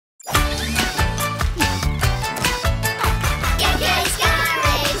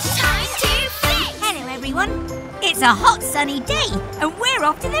It's a hot sunny day and we're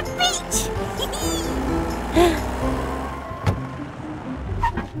off to the beach.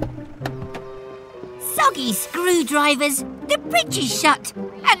 Soggy screwdrivers, the bridge is shut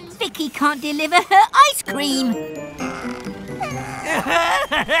and Vicky can't deliver her ice cream.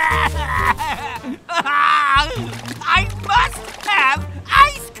 I must have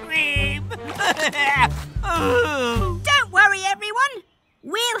ice cream! Don't worry, everyone.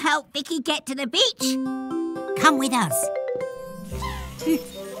 We'll help Vicky get to the beach. Come with us.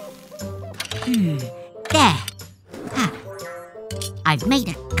 There. Ah. I've made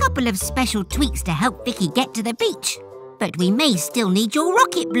a couple of special tweaks to help Vicky get to the beach. But we may still need your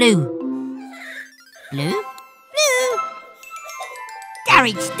rocket blue. Blue? Blue!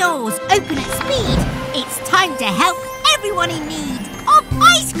 Garage doors open at speed. It's time to help everyone in need of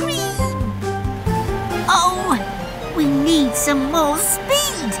ice cream. Oh, we need some more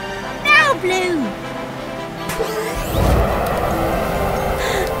speed. Now, Blue.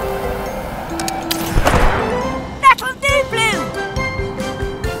 That'll do, Blue.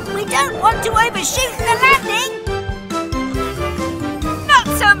 We don't want to overshoot the landing.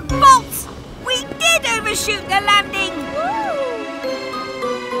 Nuts and bolts. We did overshoot the landing.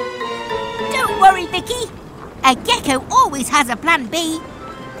 Don't worry, Vicky. A gecko always has a plan B.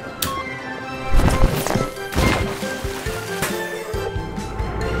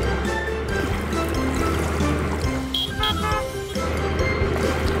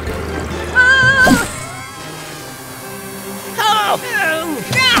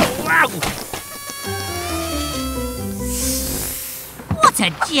 What a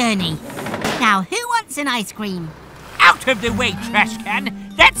journey. Now, who wants an ice cream? Out of the way, trash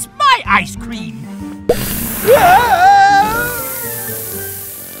can! That's my ice cream!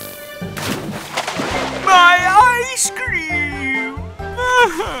 My ice cream!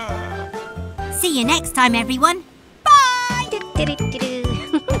 See you next time, everyone. Bye!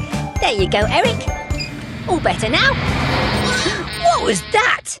 There you go, Eric. All better now. What was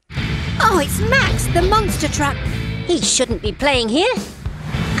that? Oh, it's Max, the monster truck. He shouldn't be playing here.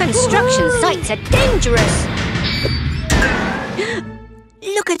 Construction sites are dangerous.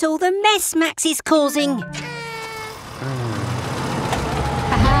 Look at all the mess Max is causing.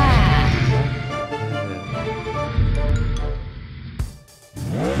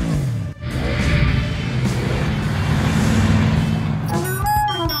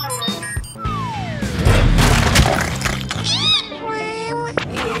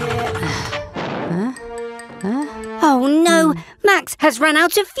 Oh no, Max has run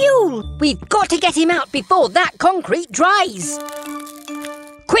out of fuel. We've got to get him out before that concrete dries.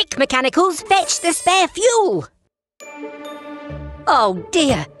 Quick, mechanicals, fetch the spare fuel. Oh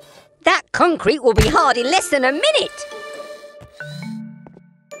dear, that concrete will be hard in less than a minute.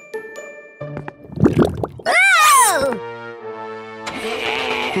 Oh!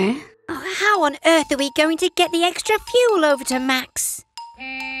 Huh? Oh, how on earth are we going to get the extra fuel over to Max?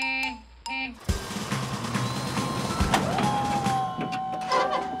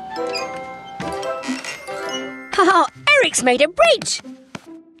 Oh, Eric's made a bridge!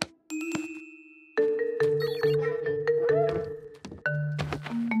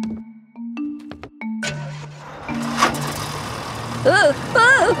 Oh,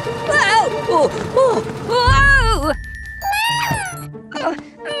 oh, oh, oh, oh.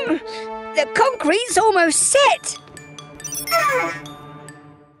 The concrete's almost set.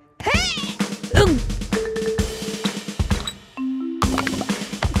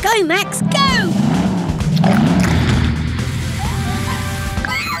 Go, Max, go!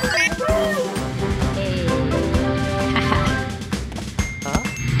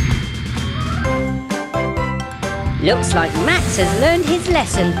 Looks like Max has learned his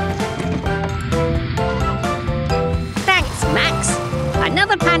lesson. Thanks, Max.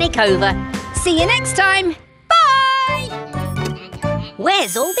 Another panic over. See you next time. Bye!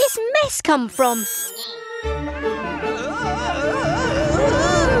 Where's all this mess come from?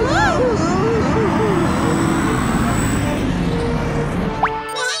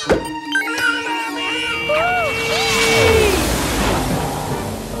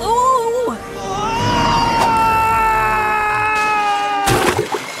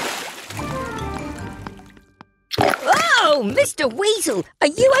 Mr. Weasel, are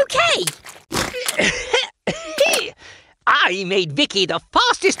you okay? I made Vicky the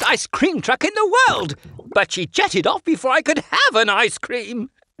fastest ice cream truck in the world, but she jetted off before I could have an ice cream.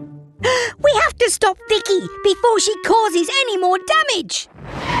 We have to stop Vicky before she causes any more damage.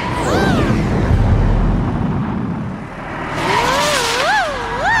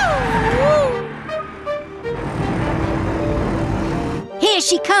 Here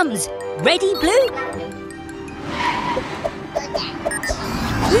she comes. Ready, Blue?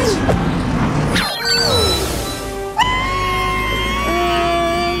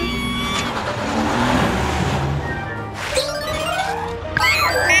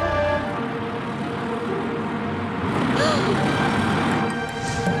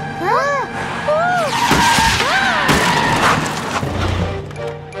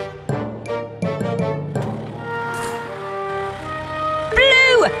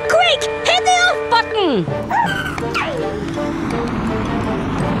 Oh,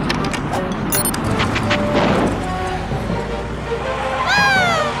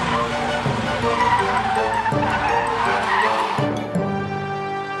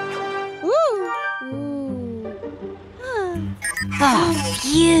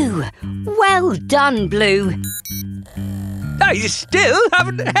 phew! Well done, Blue. I still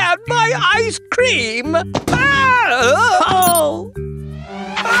haven't had my ice cream. Oh!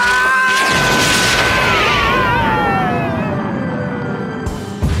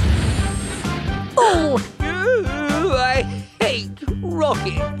 Oh! I hate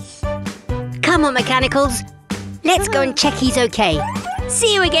rockets. Come on, Mechanicals. Let's go and check he's okay.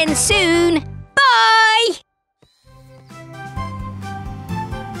 See you again soon. Bye!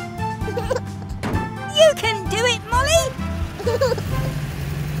 You can do it, Molly!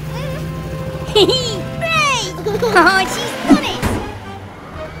 Hooray! Oh, she's done it!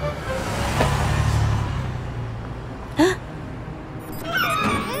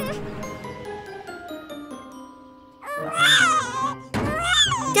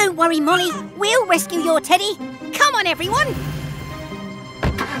 Don't worry, Molly. We'll rescue your teddy. Come on, everyone.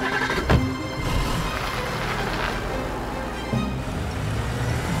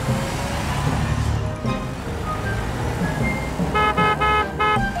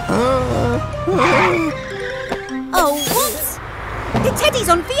 Oh, whoops! The teddy's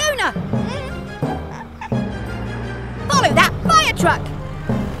on Fiona! Follow that fire truck!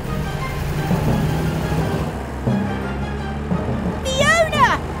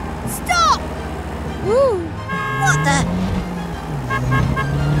 Fiona! Stop! Ooh, what the?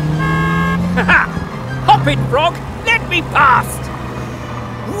 Hop it, Frog! Let me past!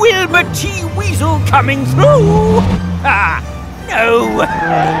 Wilma T. Weasel coming through! Ah, no!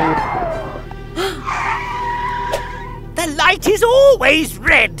 The light is always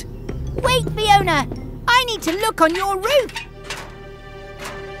red! Wait, Fiona! I need to look on your roof!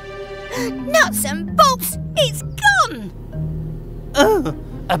 Nuts and bolts! It's gone! Oh,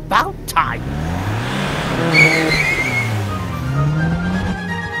 about time.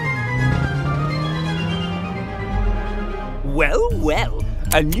 Well, well,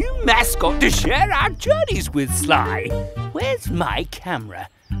 a new mascot to share our journeys with, Sly. Where's my camera?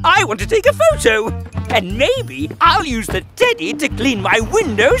 I want to take a photo. And maybe I'll use the teddy to clean my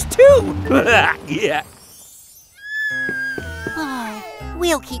windows too. Yeah. Oh,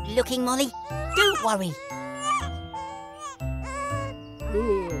 we'll keep looking, Molly. Don't worry.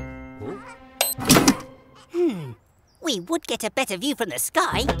 We would get a better view from the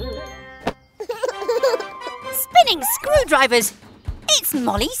sky. Spinning screwdrivers! It's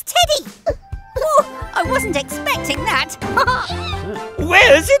Molly's teddy! Oh, I wasn't expecting that.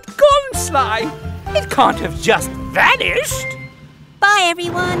 Where's it gone, Sly? It can't have just vanished. Bye,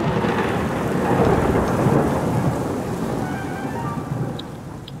 everyone.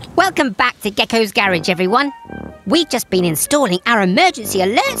 Welcome back to Gecko's garage, everyone. We've just been installing our emergency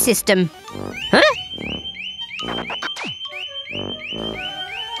alert system. Huh?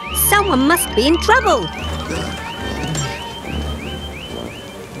 Someone must be in trouble.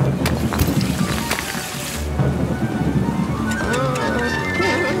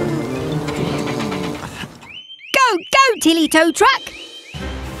 Go, go, Tilly Tow Truck!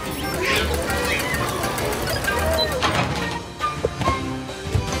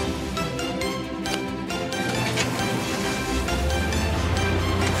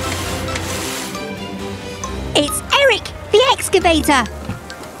 It's Eric, the excavator!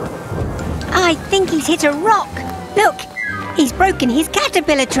 I think he's hit a rock. Look, he's broken his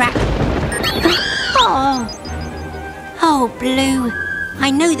caterpillar trap. Oh, Blue,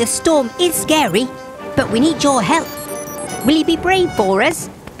 I know the storm is scary, but we need your help. Will you be brave for us?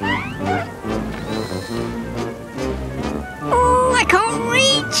 Oh, I can't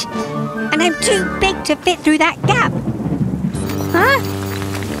reach! And I'm too big to fit through that gap. Huh?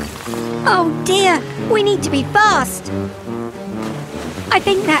 Oh dear, we need to be fast. I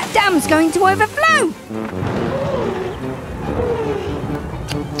think that dam's going to overflow.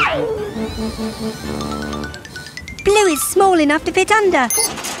 Blue is small enough to fit under.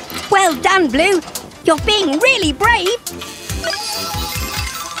 Well done, Blue. You're being really brave.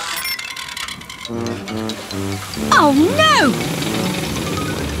 Oh no!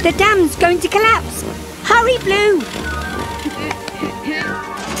 The dam's going to collapse. Hurry, Blue.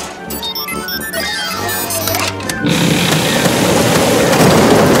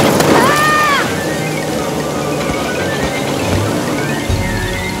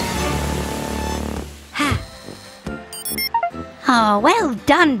 Oh, well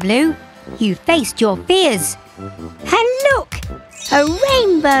done, Blue. You faced your fears. And look, a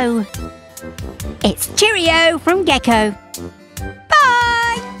rainbow. It's cheerio from Gecko.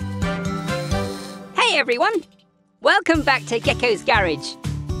 Bye! Hey everyone! Welcome back to Gecko's garage.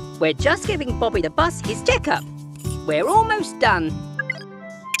 We're just giving Bobby the bus his checkup. We're almost done.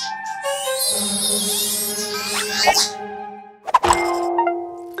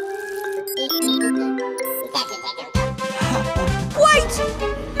 Wait!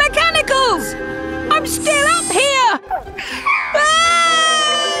 Mechanicals! I'm still up here!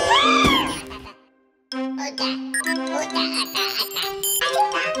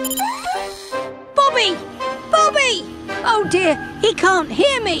 Bobby! Bobby! Oh dear, he can't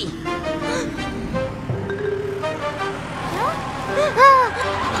hear me!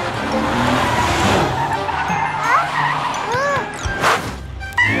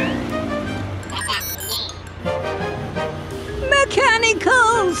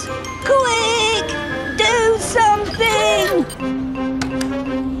 Mechanicals! Quick! Do something!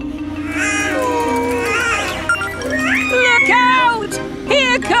 Look out!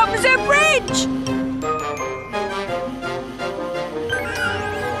 Here comes a bridge!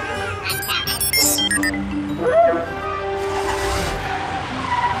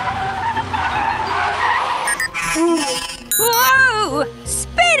 Whoa!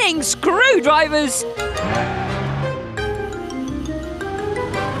 Spinning screwdrivers!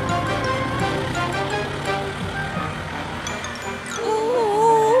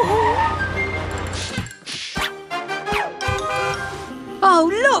 Oh,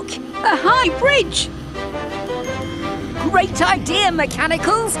 look! A high bridge! Great idea,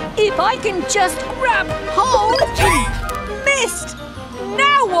 Mechanicals! If I can just grab hold... Missed!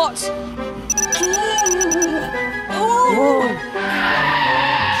 Now what? Whoa!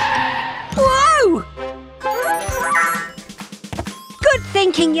 Whoa! Good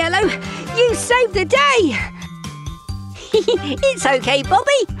thinking, Yellow. You saved the day. It's okay,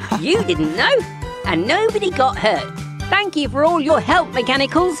 Bobby. You didn't know, and nobody got hurt. Thank you for all your help,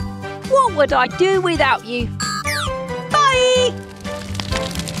 Mechanicals. What would I do without you? Bye!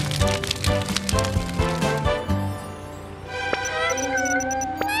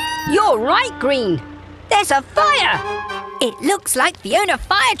 You're right, Green. There's a fire. It looks like Fiona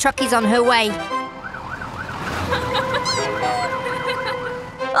fire truck is on her way.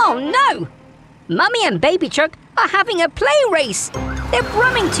 Oh no! Mummy and Baby Truck are having a play race. They're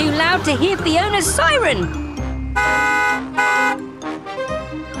brumming too loud to hear Fiona's siren.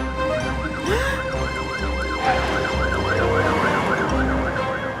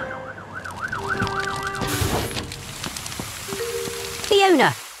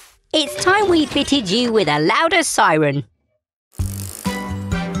 Fiona, it's time we fitted you with a louder siren.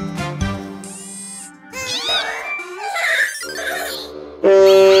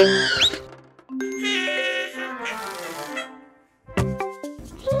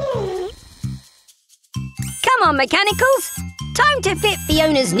 Come on, Mechanicals! Time to fit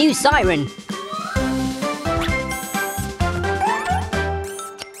Fiona's new siren.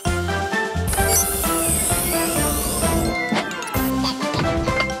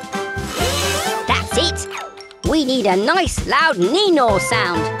 That's it! We need a nice loud Neenor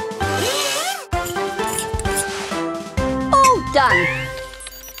sound. All done!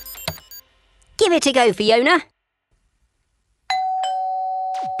 Give it a go, Fiona.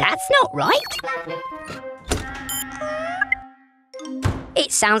 That's not right.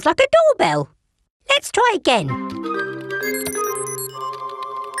 It sounds like a doorbell. Let's try again.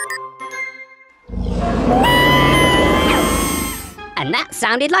 And that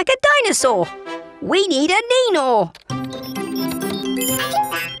sounded like a dinosaur. We need a Neenor.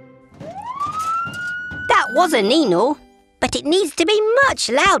 That was a Neenor, but it needs to be much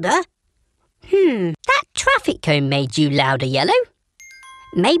louder. That traffic cone made you louder, Yellow.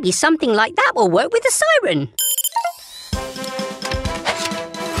 Maybe something like that will work with the siren.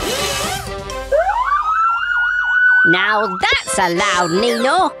 Now that's a loud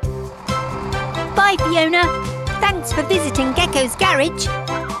Neenor. Bye, Fiona. Thanks for visiting Gecko's garage.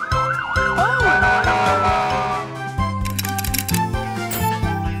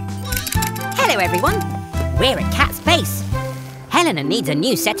 Hello, everyone. We're at Cat's Base. Helena needs a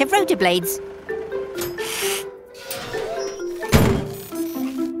new set of rotorblades.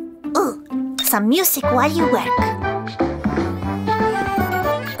 Ooh, some music while you work.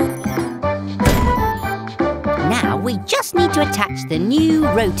 Now we just need to attach the new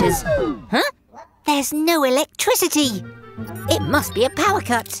rotors. Huh? There's no electricity. It must be a power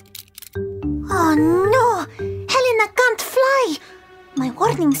cut. Oh no! Helena can't fly! My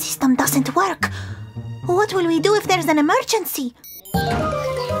warning system doesn't work. What will we do if there's an emergency?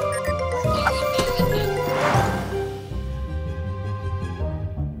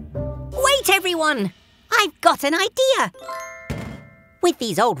 Wait, everyone! I've got an idea! With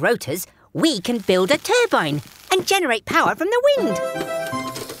these old rotors, we can build a turbine and generate power from the wind.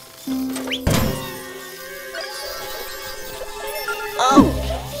 Oh,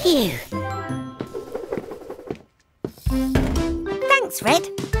 phew. Thanks, Red.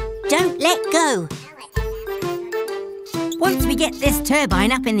 Don't let go. Once we get this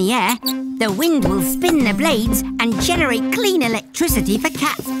turbine up in the air, the wind will spin the blades and generate clean electricity for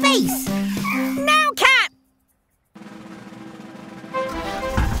Cat's face. Now, Cat!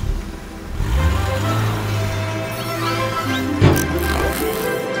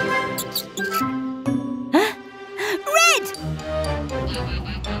 Huh? Red!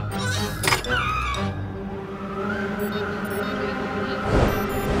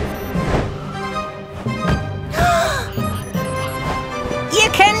 You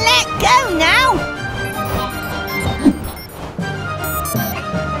can let go now!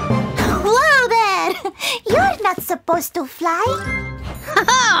 Whoa there! You're not supposed to fly.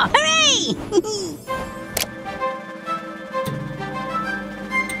 Ha-ha! Hooray!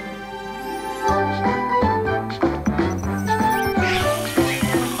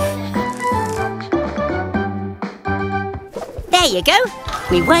 There you go.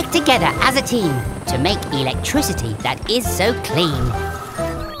 We work together as a team to make electricity that is so clean.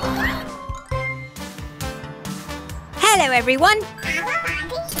 Hello, everyone.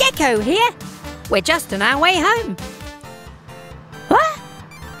 Gecko here. We're just on our way home. What?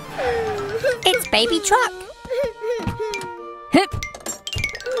 It's Baby Truck. Hup.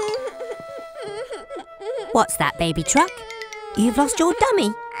 What's that, Baby Truck? You've lost your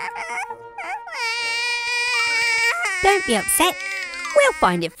dummy. Don't be upset. We'll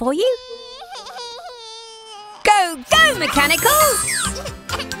find it for you. Go, go, Mechanicals!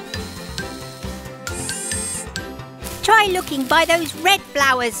 Try looking by those red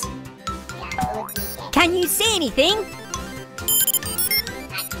flowers. Can you see anything?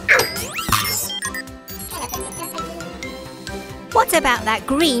 What about that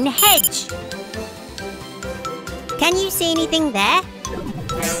green hedge? Can you see anything there?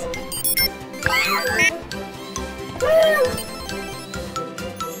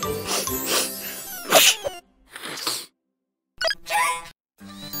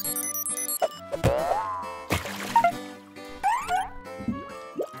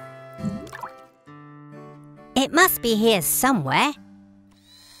 It must be here somewhere.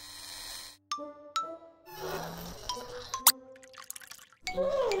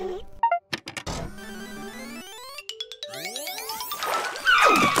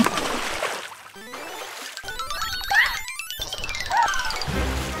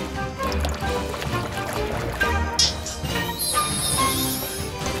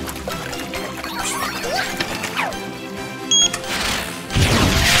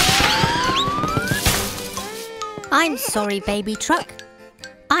 I'm sorry, Baby Truck.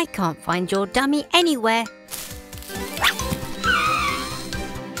 I can't find your dummy anywhere.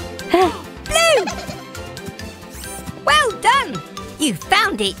 Blue! Well done! You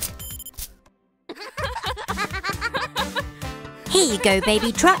found it! Here you go,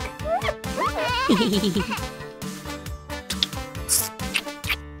 Baby Truck.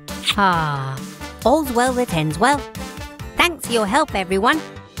 Ah, all's well that ends well. Thanks for your help, everyone.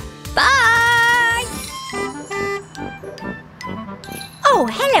 Bye! Oh,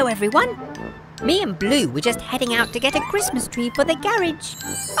 hello, everyone. Me and Blue were just heading out to get a Christmas tree for the garage.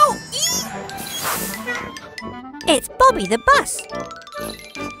 Oh, it's Bobby the bus.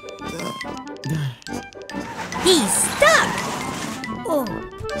 He's stuck. Oh.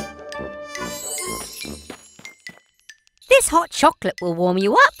 This hot chocolate will warm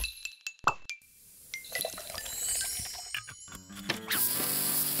you up.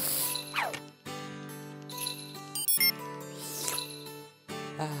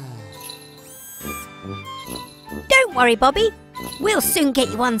 Don't worry, Bobby. We'll soon get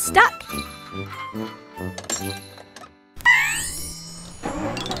you unstuck.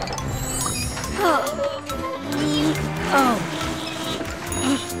 Oh.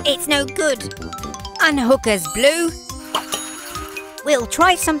 It's no good. Unhook us, Blue. We'll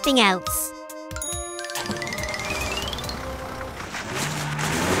try something else.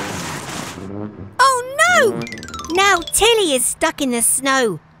 Oh, no! Now Tilly is stuck in the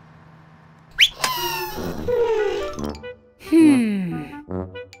snow.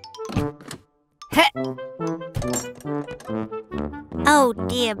 Oh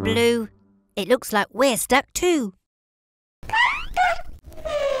dear, Blue. It looks like we're stuck too.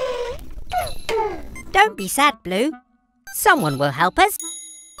 Don't be sad, Blue. Someone will help us.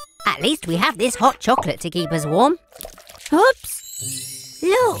 At least we have this hot chocolate to keep us warm. Oops!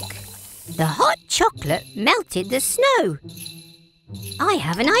 Look! The hot chocolate melted the snow. I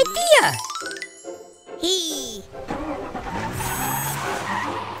have an idea. Hee!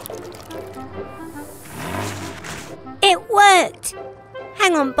 It worked.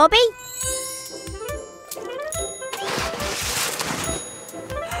 Hang on, Bobby.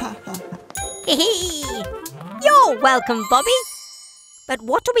 You're welcome, Bobby. But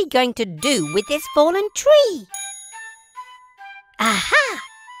what are we going to do with this fallen tree? Aha!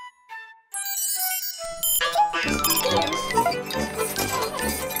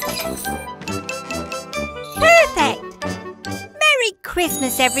 Perfect! Merry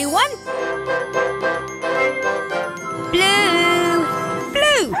Christmas, everyone! Blue!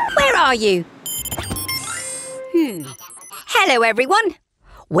 Blue, where are you? Hello, everyone.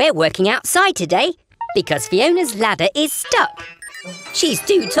 We're working outside today because Fiona's ladder is stuck. She's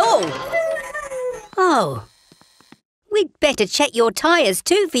too tall. Oh. We'd better check your tyres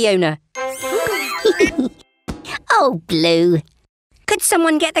too, Fiona. Oh, Blue. Could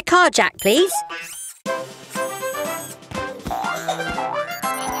someone get the car jack, please?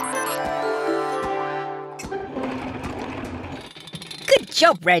 Good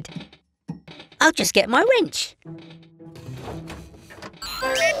job, Red. I'll just get my wrench.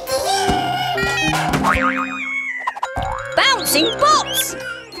 Bouncing box!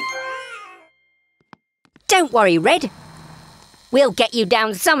 Don't worry, Red. We'll get you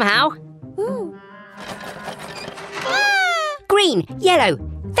down somehow. Green, yellow,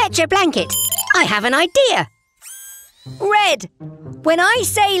 fetch a blanket. I have an idea. Red, when I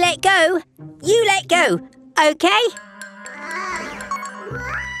say let go, you let go, okay?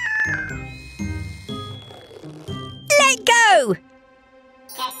 Let go!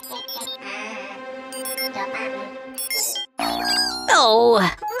 Oh.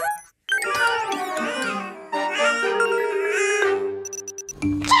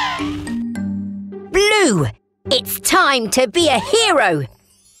 Blue, it's time to be a hero.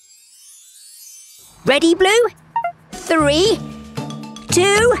 Ready, Blue? 3,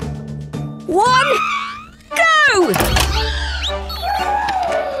 2, 1, go!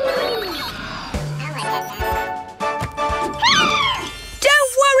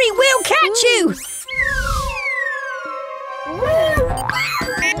 Don't worry, we'll catch you!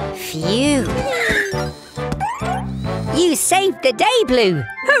 Phew. You saved the day, Blue.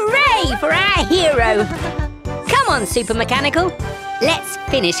 Hooray for our hero. Come on, Super Mechanical. Let's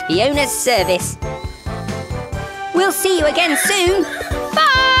finish Fiona's service. We'll see you again soon.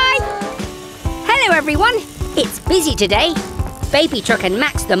 Bye! Hello, everyone. It's busy today. Baby Truck and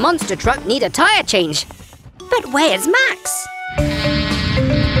Max the monster truck need a tyre change. But where's Max?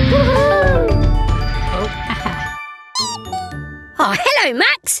 Oh, hello,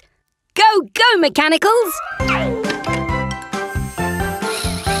 Max. Go, go, Mechanicals.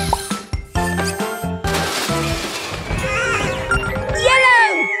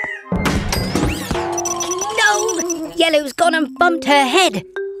 Yellow! No! Yellow's gone and bumped her head.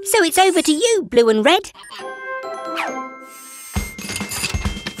 So it's over to you, Blue and Red.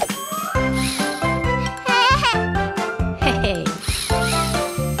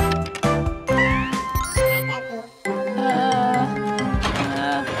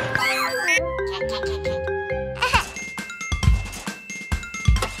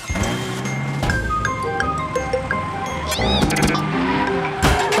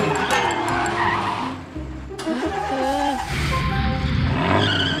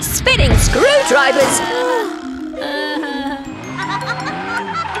 Spinning screwdrivers!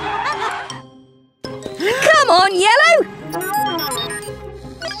 Come on, Yellow!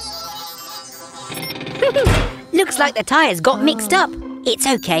 Looks like the tyres got mixed up. It's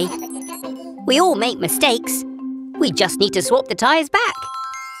okay. We all make mistakes. We just need to swap the tyres back.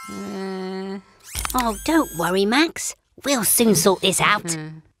 Oh, don't worry, Max. We'll soon sort this out.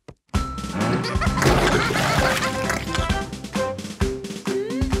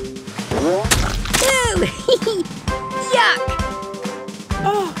 Yuck!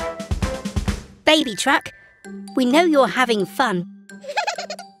 Oh. Baby Truck, we know you're having fun,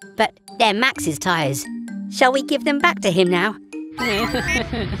 but they're Max's tyres. Shall we give them back to him now?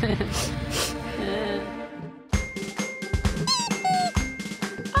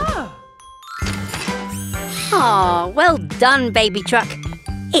 Oh, well done, Baby Truck.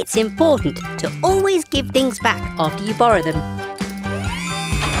 It's important to always give things back after you borrow them.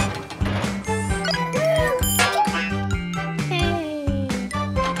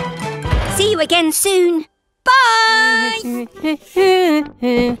 See you again soon. Bye!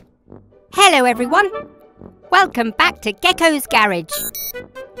 Hello, everyone. Welcome back to Gecko's garage.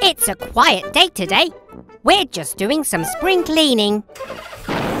 It's a quiet day today. We're just doing some spring cleaning.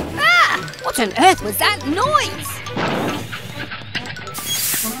 Ah! What on earth was that noise?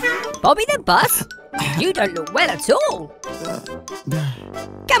 Bobby the bus? You don't look well at all.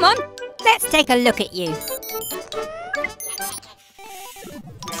 Come on, let's take a look at you.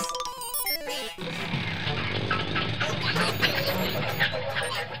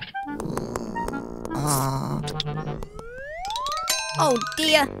 Oh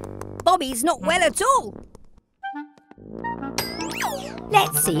dear, Bobby's not well at all.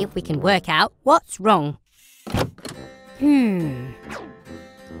 Let's see if we can work out what's wrong.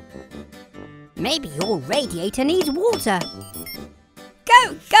 Maybe your radiator needs water.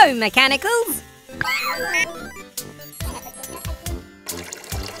 Go, go, mechanicals!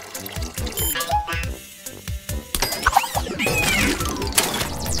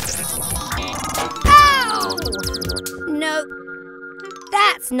 Ow! No,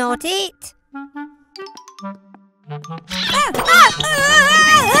 that's not it.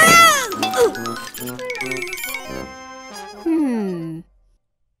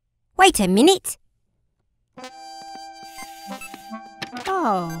 Wait a minute.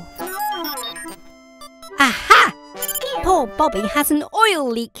 Oh. Aha! Poor Bobby has an oil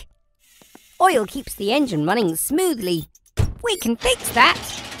leak. Oil keeps the engine running smoothly. We can fix that.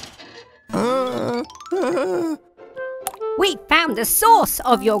 We found the source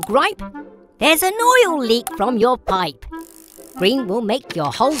of your gripe. There's an oil leak from your pipe. Green will make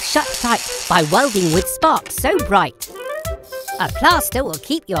your hole shut tight by welding with sparks so bright. A plaster will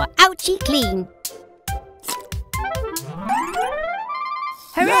keep your ouchie clean.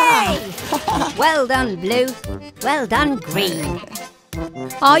 Hooray! Well done, Blue. Well done, Green.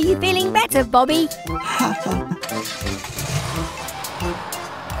 Are you feeling better, Bobby?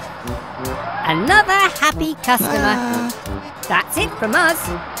 Another happy customer. That's it from us.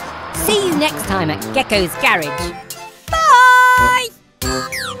 See you next time at Gecko's Garage. Bye!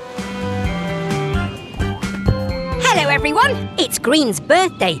 Hello everyone, it's Green's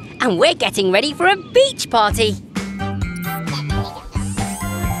birthday and we're getting ready for a beach party.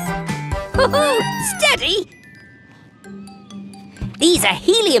 Steady! These are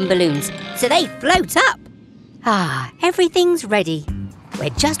helium balloons, so they float up. Ah, everything's ready. We're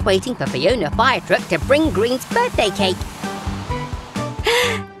just waiting for Fiona Fire Truck to bring Green's birthday cake.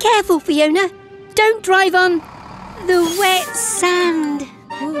 Careful, Fiona. Don't drive on the wet sand.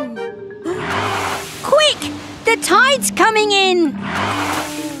 Quick! The tide's coming in!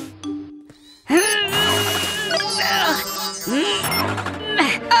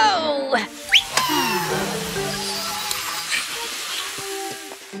 Oh!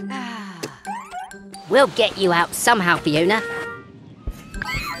 We'll get you out somehow, Fiona.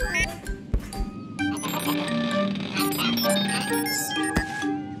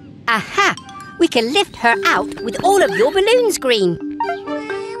 Aha! We can lift her out with all of your balloons, Green.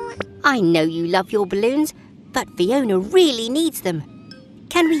 I know you love your balloons, but Fiona really needs them.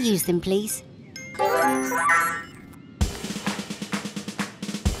 Can we use them, please?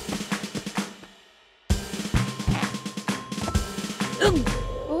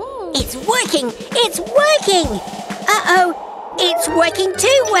 It's working! It's working! Uh-oh! It's working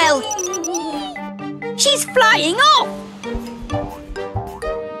too well! She's flying off!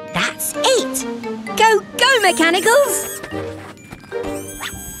 That's it! Go, go, mechanicals!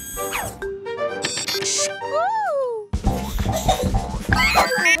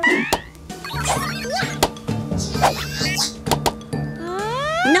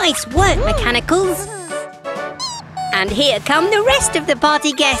 Nice work, mechanicals! And here come the rest of the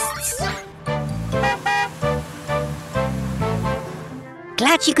party guests.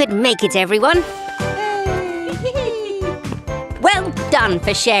 Glad you could make it, everyone. Well done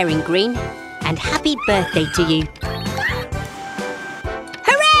for sharing, Green. And happy birthday to you.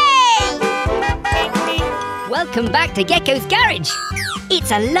 Hooray! Welcome back to Gecko's Garage.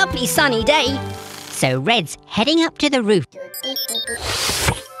 It's a lovely sunny day. So Red's heading up to the roof.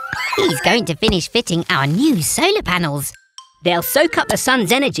 He's going to finish fitting our new solar panels. They'll soak up the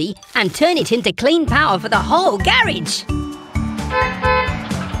sun's energy and turn it into clean power for the whole garage.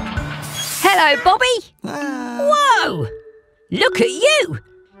 Hello, Bobby. Whoa! Look at you.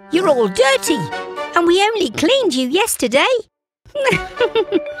 You're all dirty, and we only cleaned you yesterday.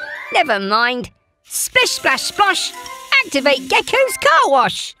 Never mind. Splish, splash, splosh. Activate Gecko's car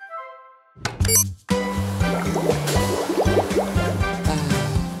wash.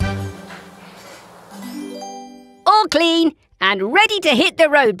 All clean and ready to hit the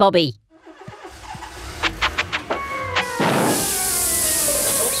road, Bobby.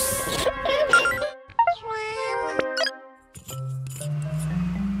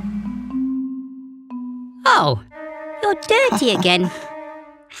 Oh, you're dirty again.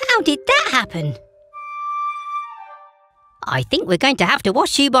 How did that happen? I think we're going to have to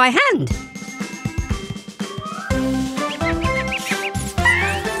wash you by hand.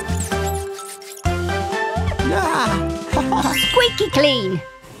 Squeaky clean.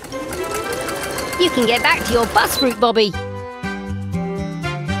 You can get back to your bus route, Bobby.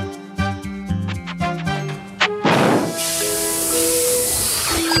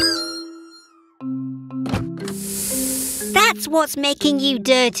 That's what's making you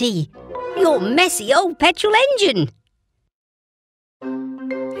dirty. Your messy old petrol engine.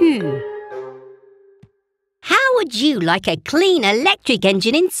 How would you like a clean electric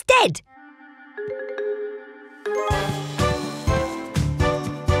engine instead?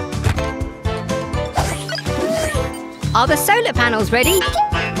 Are the solar panels ready?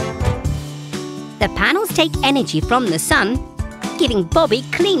 The panels take energy from the sun, giving Bobby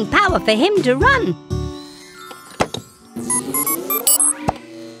clean power for him to run.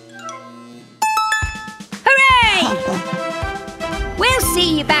 Hooray! We'll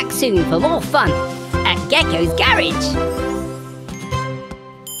see you back soon for more fun at Gecko's garage.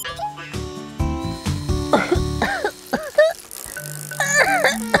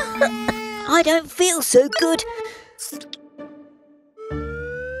 I don't feel so good.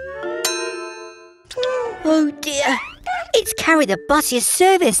 Oh dear, it's Carry the Bus's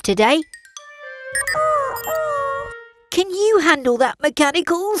service today. Can you handle that,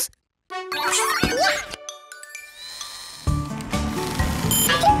 Mechanicals?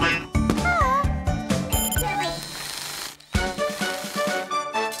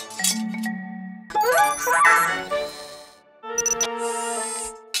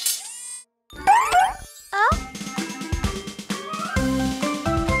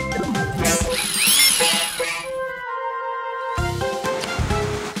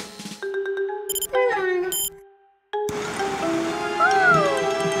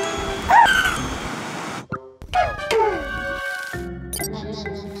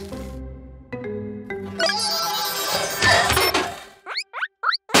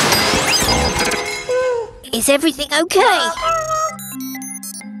 Is everything okay?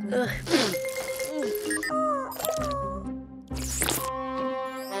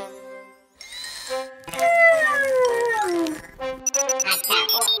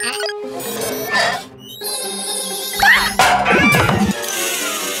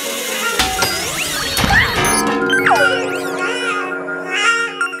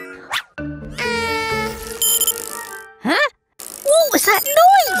 Huh? What was that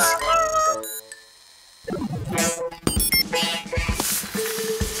noise?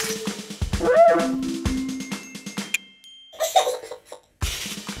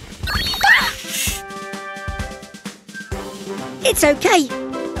 It's okay.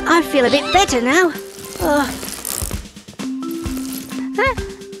 I feel a bit better now. Huh?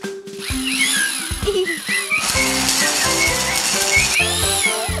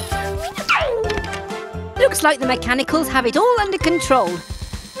 Looks like the Mechanicals have it all under control.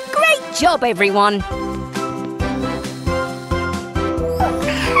 Great job, everyone.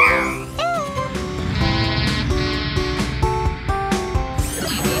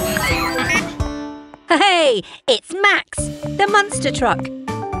 Hey, it's Max, the monster truck.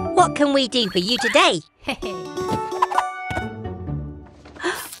 What can we do for you today?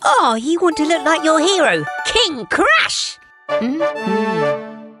 Oh, you want to look like your hero, King Crash?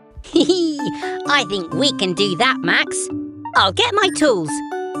 I think we can do that, Max. I'll get my tools.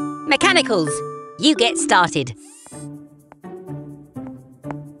 Mechanicals, you get started.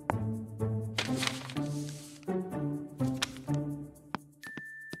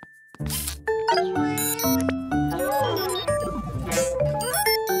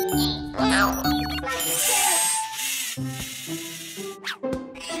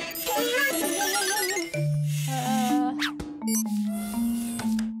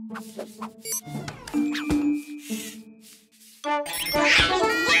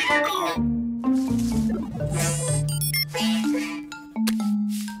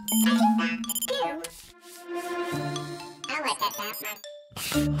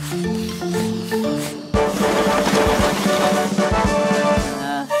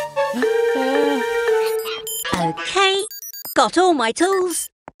 Okay, got all my tools.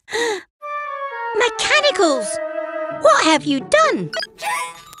 Mechanicals! What have you done?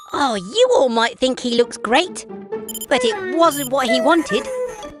 Oh, you all might think he looks great, but it wasn't what he wanted.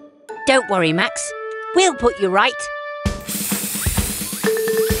 Don't worry, Max. We'll put you right.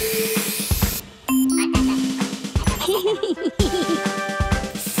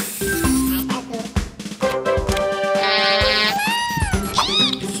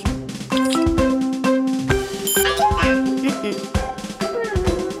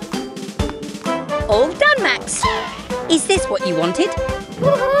 what you wanted.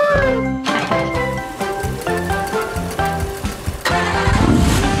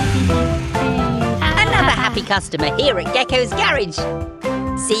 Another happy customer here at Gecko's garage.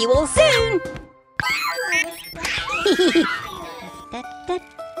 See you all soon.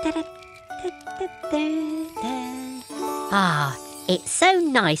 Ah, it's so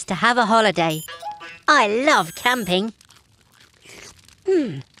nice to have a holiday. I love camping.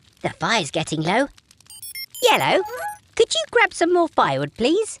 The fire's getting low. Yellow, could you grab some more firewood,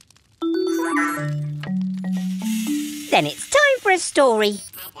 please? Then it's time for a story.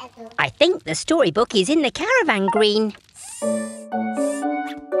 I think the storybook is in the caravan green.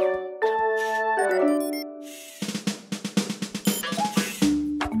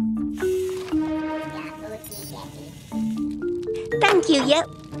 Thank you, Yep.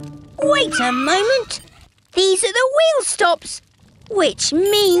 Wait a moment. These are the wheel stops, which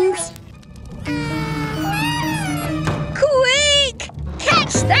means... Quick!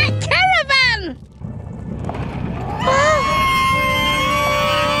 Catch that caravan!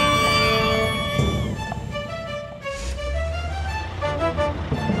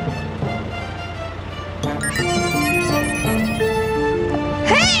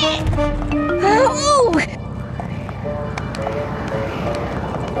 Hey! Oh!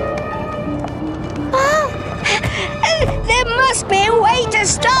 There must be a way to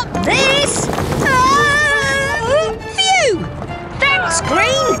stop this! Phew! Thanks,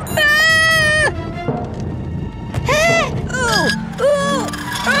 Green!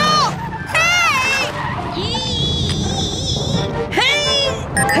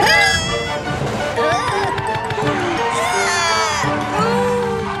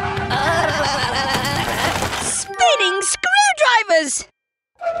 Spinning screwdrivers!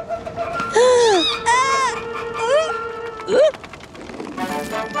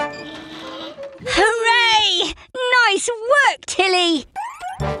 Hooray! Nice work, Tilly!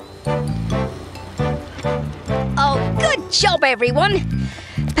 Oh, good job, everyone!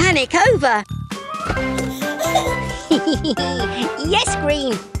 Panic over! Yes,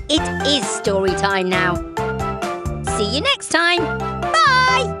 Green, it is story time now. See you next time.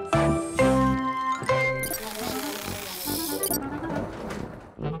 Bye!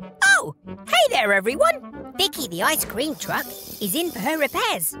 Oh, hey there, everyone! Vicky, the ice cream truck, is in for her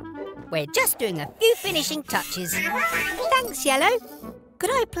repairs. We're just doing a few finishing touches. Thanks, Yellow.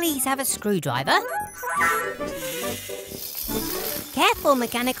 Could I please have a screwdriver? Careful,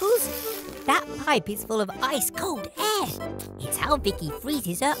 Mechanicals. That pipe is full of ice-cold air. It's how Vicky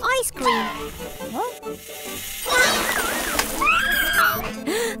freezes her ice cream. What?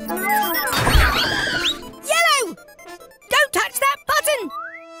 Yellow! Don't touch that button!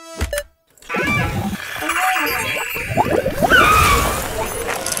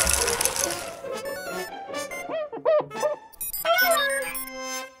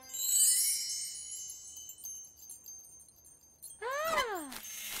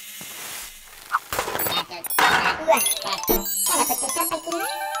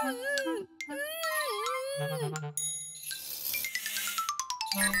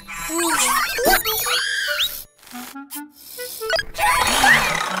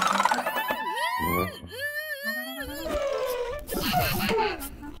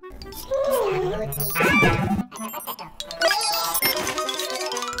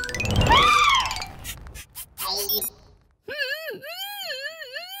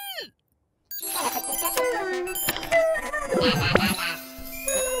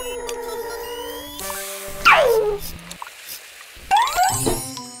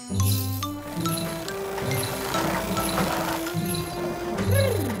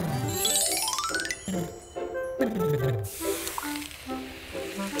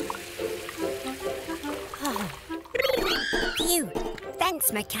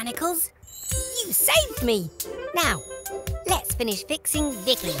 Mechanicals. You saved me. Now, let's finish fixing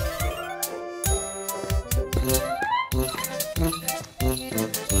Vicky.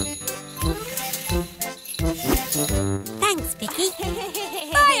 Thanks, Vicky.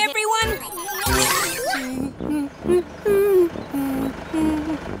 Bye, everyone.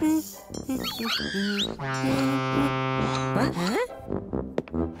 What? Huh?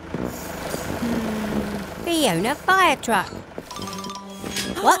 Fiona fire truck.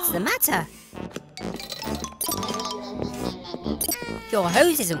 What's the matter? Your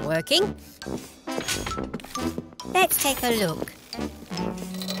hose isn't working. Let's take a look.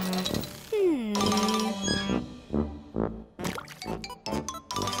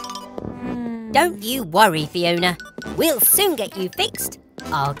 Don't you worry, Fiona. We'll soon get you fixed.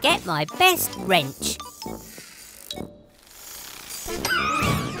 I'll get my best wrench.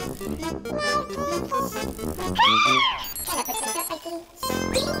 What?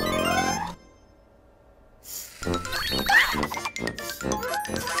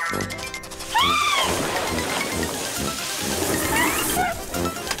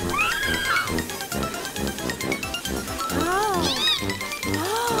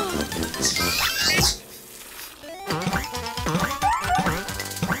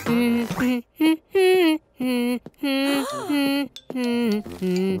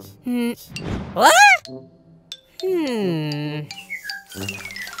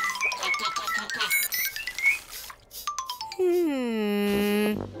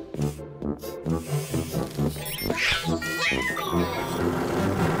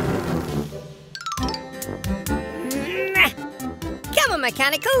 Come on,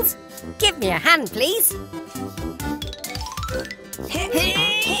 Mechanicals. Give me a hand, please.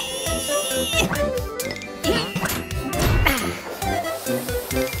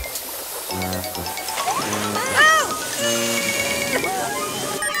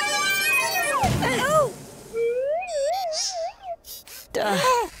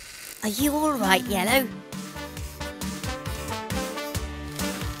 Are you all right, Yellow?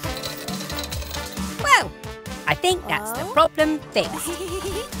 Well, I think that's the problem fixed.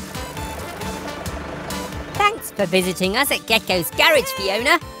 Thanks for visiting us at Gecko's garage,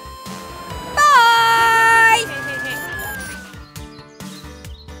 Fiona. Bye!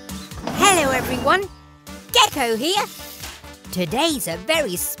 Hello, everyone. Gecko here. Today's a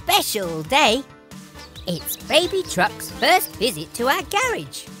very special day. It's Baby Truck's first visit to our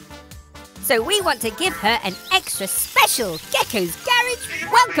garage. So we want to give her an extra special Gecko's Garage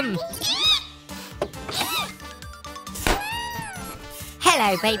welcome.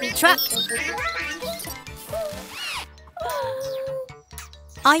 Hello, Baby Truck.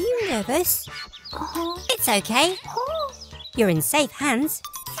 Are you nervous? It's okay. You're in safe hands.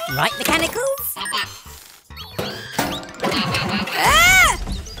 Right, Mechanicals? Ah!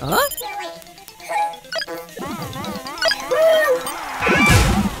 Huh?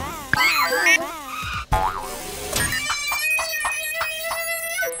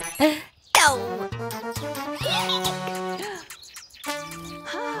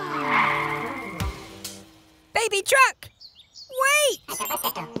 Baby Truck! Wait!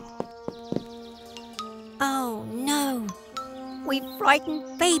 Oh no! We've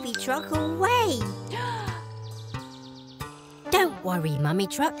frightened Baby Truck away! Don't worry, Mummy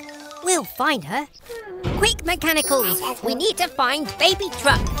Truck. We'll find her. Quick, Mechanicals! We need to find Baby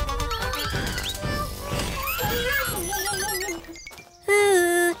Truck!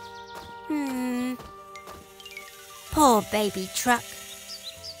 Poor Baby Truck.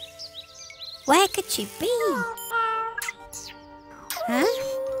 Where could she be? Huh?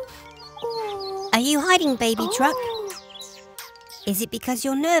 Are you hiding, Baby Truck? Is it because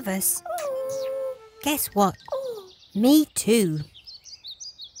you're nervous? Guess what? Me too.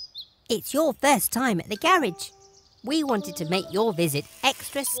 It's your first time at the garage. We wanted to make your visit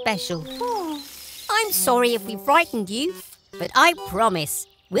extra special. I'm sorry if we frightened you, but I promise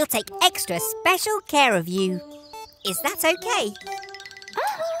we'll take extra special care of you. Is that okay?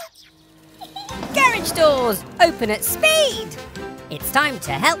 Garage doors open at speed. It's time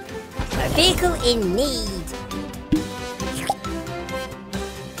to help a vehicle in need.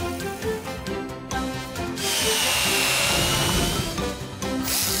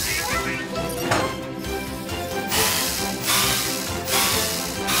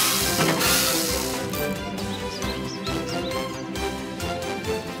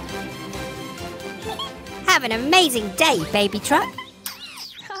 Have an amazing day, Baby Truck.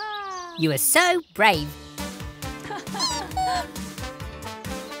 You are so brave.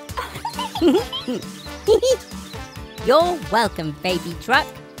 You're welcome, Baby Truck.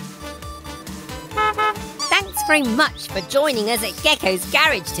 Thanks very much for joining us at Gecko's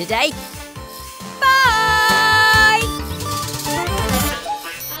garage today. Bye!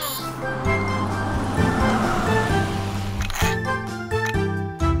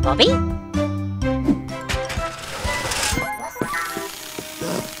 Bobby?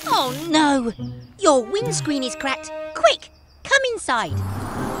 Oh no! Your windscreen is cracked. Quick, come inside.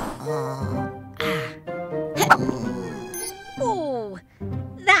 Oh,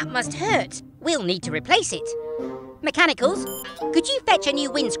 that must hurt. We'll need to replace it. Mechanicals, could you fetch a new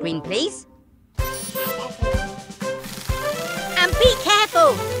windscreen, please? And be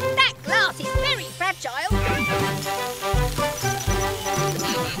careful! That glass is very fragile.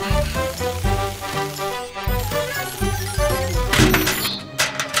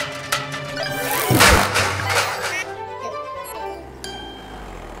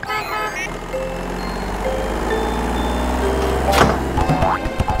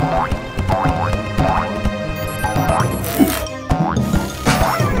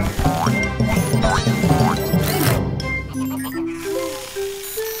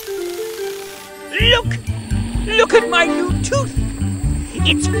 Look! Look at my new tooth!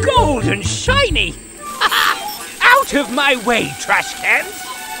 It's gold and shiny! Out of my way, trash cans!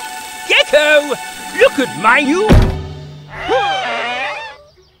 Gecko! Look at my new...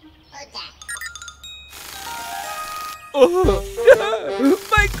 Oh,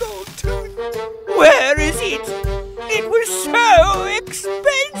 my gold tooth! Where is it? It was so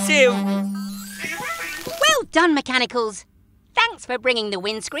expensive! Well done, Mechanicals. Thanks for bringing the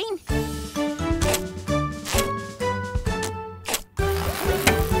windscreen.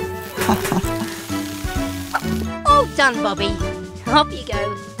 All done, Bobby. Off you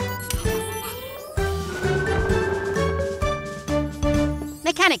go.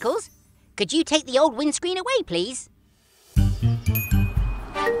 Mechanicals, could you take the old windscreen away, please?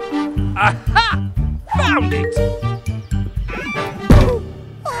 Aha! Found it!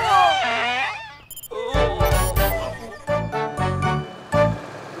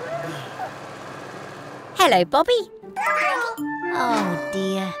 Hello, Bobby. Oh,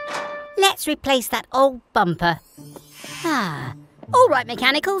 dear. Let's replace that old bumper. All right,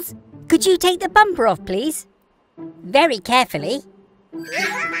 Mechanicals. Could you take the bumper off, please? Very carefully.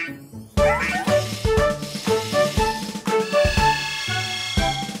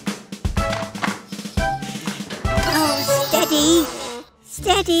 Oh, steady.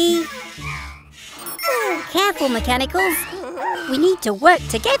 Steady. Oh, careful, Mechanicals. We need to work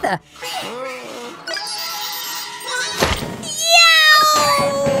together.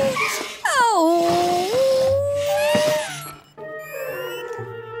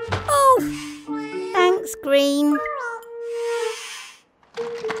 Thanks, Green.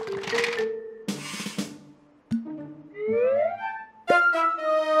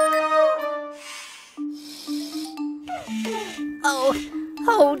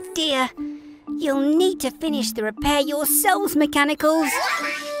 Oh dear. You'll need to finish the repair yourselves, Mechanicals.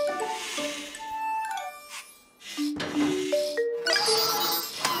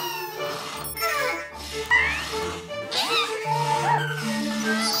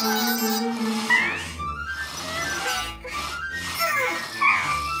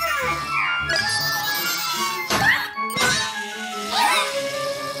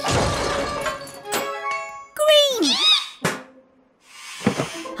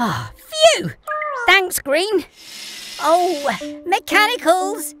 Phew! Thanks, Green. Oh,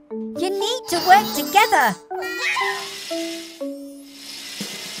 Mechanicals, you need to work together.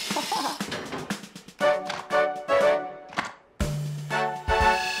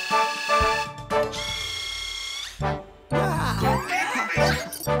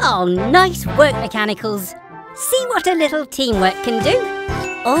 Oh, nice work, Mechanicals. See what a little teamwork can do.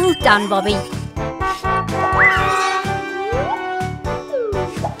 All done, Bobby.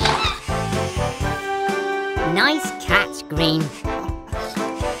 Nice catch, Green.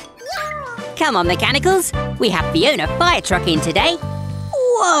 Come on, Mechanicals. We have Fiona fire truck in today.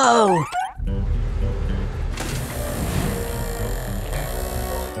 Whoa!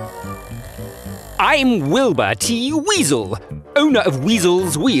 I'm Wilbur T. Weasel, owner of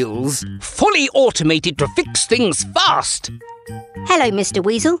Weasel's Wheels, fully automated to fix things fast. Hello, Mr.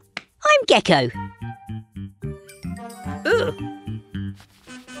 Weasel. I'm Gecko. Ugh.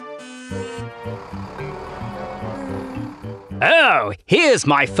 Oh, here's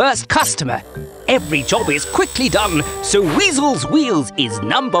my first customer. Every job is quickly done, so Weasel's Wheels is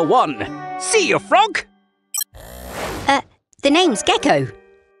 #1. See you, Frog? The name's Gecko.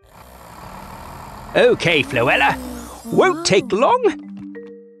 OK, Floella. Won't take long.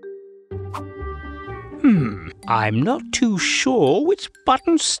 I'm not too sure which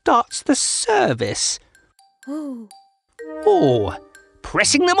button starts the service. Oh,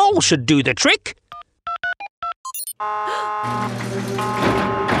 pressing them all should do the trick.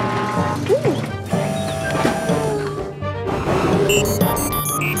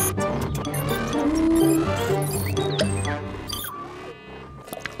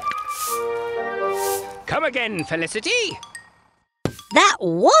 Come again, Felicity. That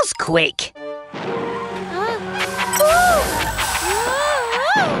was quick.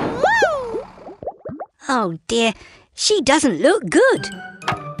 Oh dear, she doesn't look good.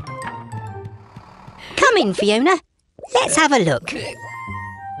 Come in, Fiona. Let's have a look.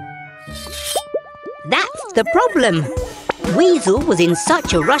 That's the problem. Weasel was in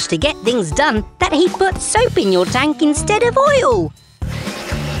such a rush to get things done that he put soap in your tank instead of oil.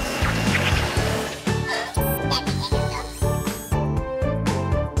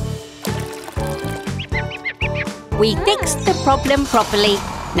 We fixed the problem properly.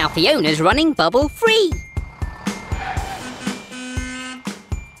 Now Fiona's running bubble-free.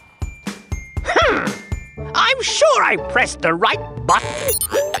 I'm sure I pressed the right button.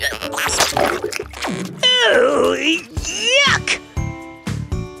 Oh, yuck!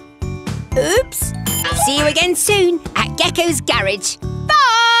 Oops. See you again soon at Gecko's garage.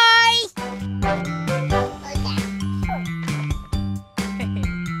 Bye!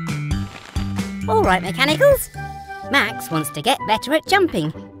 All right, Mechanicals. Max wants to get better at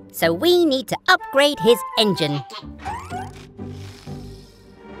jumping, so we need to upgrade his engine.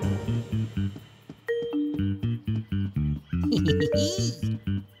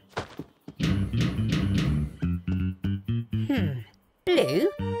 Blue,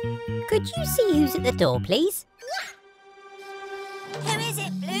 could you see who's at the door, please? Who is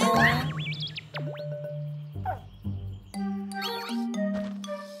it, Blue?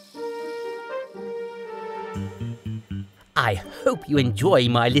 I hope you enjoy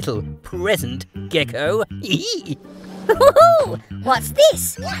my little present, Gecko. Ooh, what's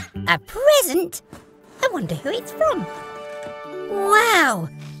this? A present? I wonder who it's from. Wow!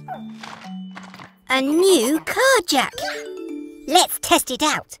 A new car jack. Let's test it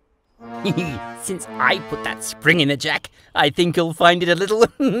out. Since I put that spring in the jack, I think you'll find it a little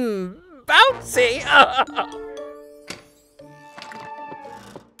bouncy.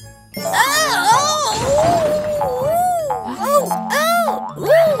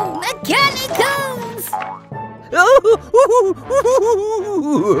 Mechanicals!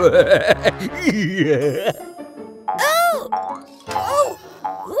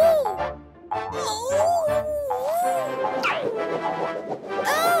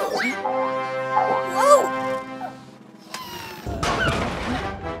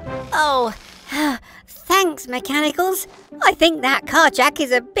 Oh, thanks, Mechanicals. I think that car jack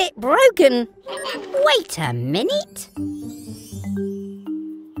is a bit broken. Wait a minute.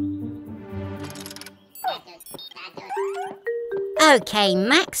 Okay,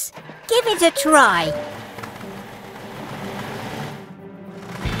 Max, give it a try.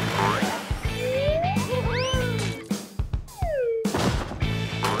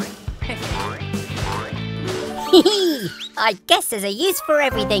 I guess there's a use for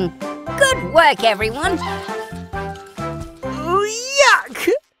everything. Good work, everyone. Yuck!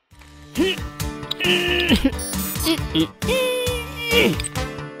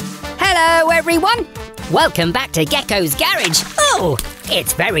 Hello, everyone. Welcome back to Gecko's garage. Oh,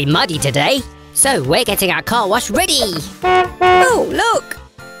 it's very muddy today, so we're getting our car wash ready. Oh, look.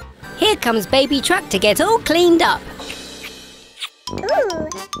 Here comes Baby Truck to get all cleaned up.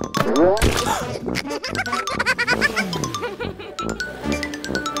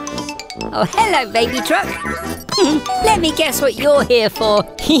 Oh, hello, Baby Truck. Let me guess what you're here for.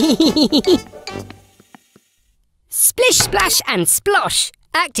 Splish, splash and splosh.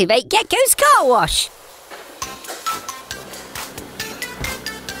 Activate Gecko's car wash.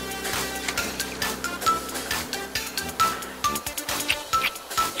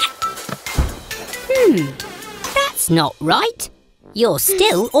 That's not right. You're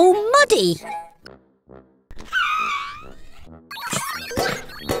still all muddy.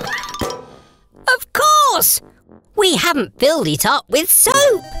 Of course! We haven't filled it up with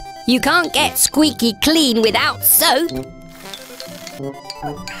soap. You can't get squeaky clean without soap.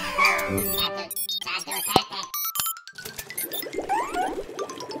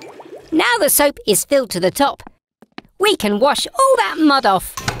 Now the soap is filled to the top. We can wash all that mud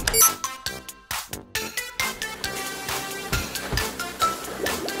off.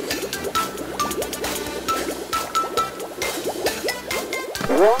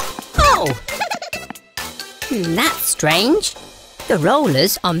 Oh! That's strange. The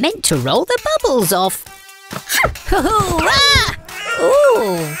rollers are meant to roll the bubbles off. Hurrah!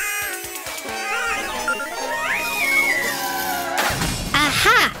 Ooh!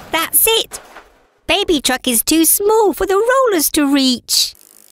 Aha! That's it! Baby Truck is too small for the rollers to reach.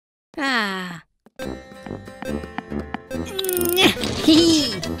 Ah.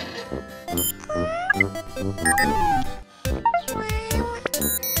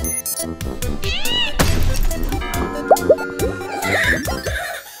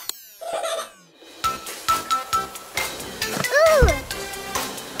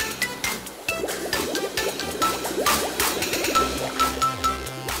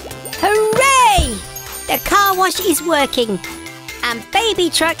 Hooray! The car wash is working and Baby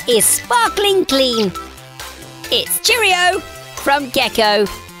Truck is sparkling clean. It's cheerio from Gecko.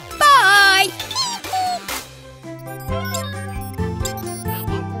 Bye!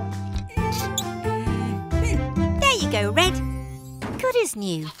 There you go, Red. Good as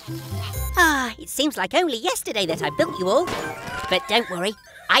new. Ah, it seems like only yesterday that I built you all. But don't worry,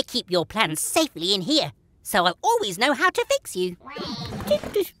 I keep your plans safely in here, so I'll always know how to fix you.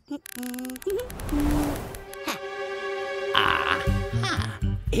 Aha!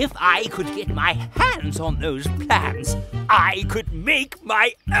 If I could get my hands on those plans, I could make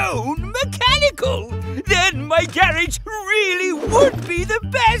my own mechanical. Then my garage really would be the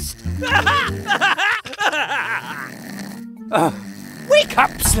best. Wake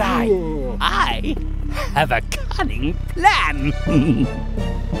up, Sly. I have a cunning plan.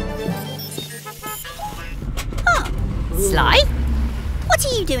 Sly? What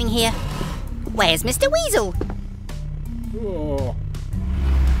are you doing here? Where's Mr. Weasel?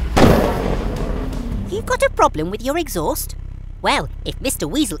 You've got a problem with your exhaust? Well, if Mr.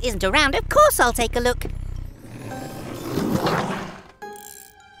 Weasel isn't around, of course I'll take a look.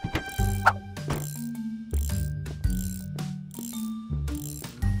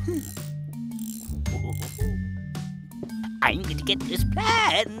 I'm going to get those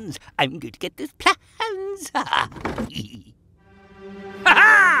plans. I'm going to get those plans. Ha-ha!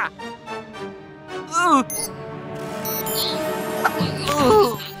 Oh.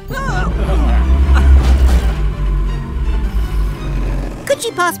 Could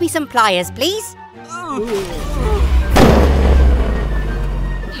you pass me some pliers, please?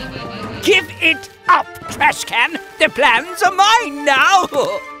 Give it up, trash can. The plans are mine now.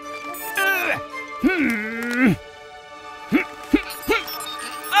 Phew!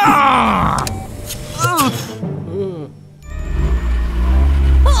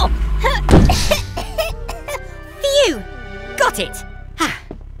 Got it!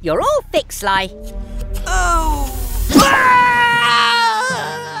 You're all fixed, Sly. Oh,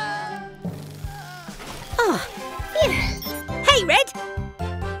 Phew. Hey, Red!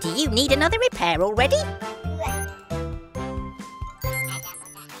 Do you need another repair already?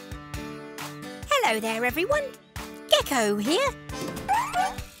 Hello there, everyone. Gecko here.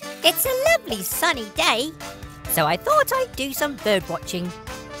 It's a lovely sunny day, so I thought I'd do some bird watching.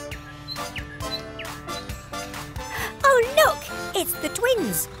 Oh, look! It's the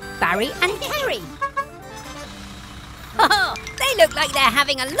twins, Barry and Carrie. Oh, they look like they're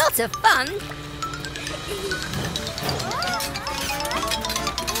having a lot of fun.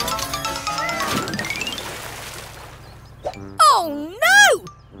 Oh no!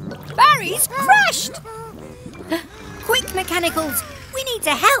 Barry's crashed! Quick, mechanicals! We need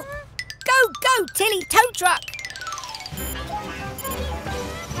to help! Go, go, Tilly tow truck!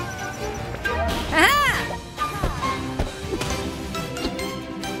 Aha!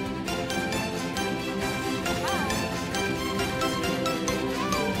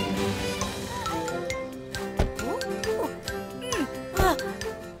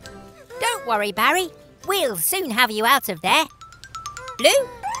 Don't worry, Barry. We'll soon have you out of there. Blue?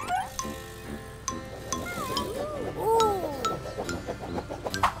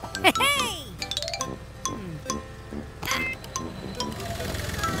 Hey!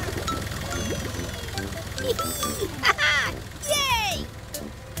 Yay!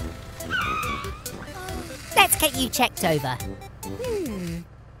 Let's get you checked over.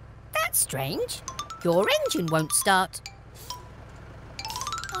 That's strange. Your engine won't start.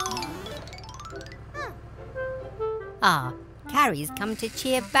 Ah, Carrie's come to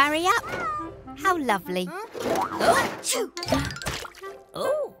cheer Barry up. How lovely.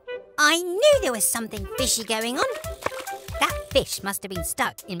 Oh, I knew there was something fishy going on. That fish must have been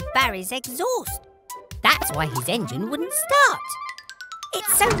stuck in Barry's exhaust. That's why his engine wouldn't start.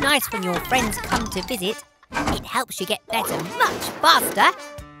 It's so nice when your friends come to visit. It helps you get better much faster.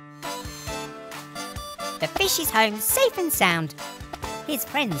 The fish is home safe and sound. His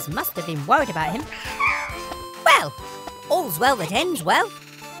friends must have been worried about him. Well, all's well that ends well.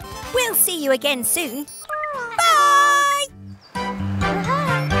 We'll see you again soon. Bye!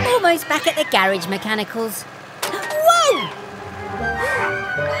 Almost back at the garage, mechanicals. Whoa!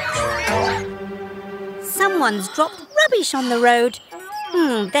 Someone's dropped rubbish on the road.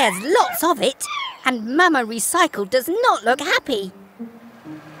 There's lots of it. And Mama Recycle does not look happy.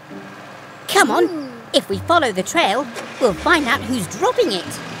 Come on. If we follow the trail, we'll find out who's dropping it.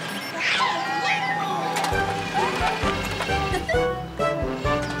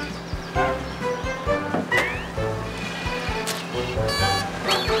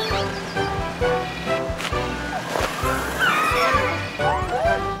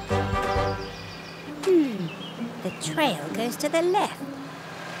 The trail goes to the left.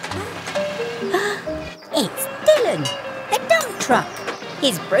 It's Dylan, the dump truck.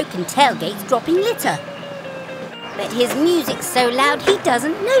 His broken tailgate's dropping litter. But his music's so loud he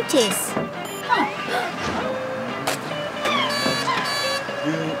doesn't notice.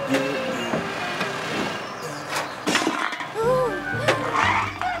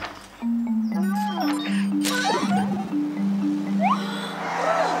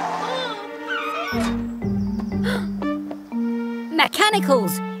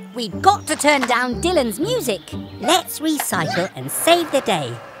 Mechanicals! We've got to turn down Dylan's music. Let's recycle and save the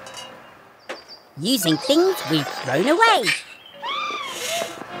day. Using things we've thrown away.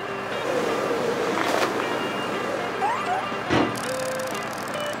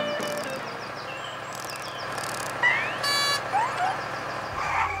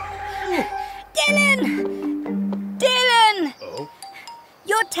 Dylan! Oh?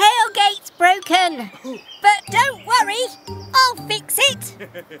 Your tailgate's broken. But don't worry, I'll fix it.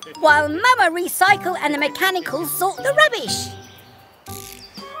 While Mama Recycle and the Mechanicals sort the rubbish.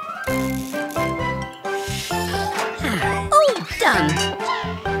 All done.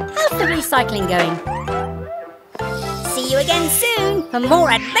 How's the recycling going? See you again soon for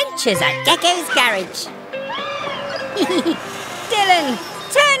more adventures at Gecko's Garage. Dylan,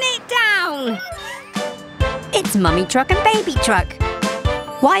 turn it down. It's Mummy Truck and Baby Truck.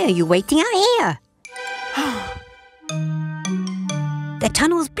 Why are you waiting out here? The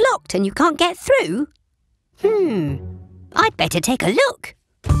tunnel's blocked and you can't get through? I'd better take a look.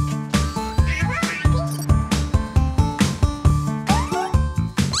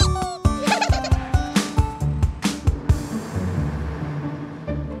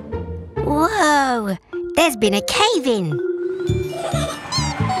 Whoa! There's been a cave-in.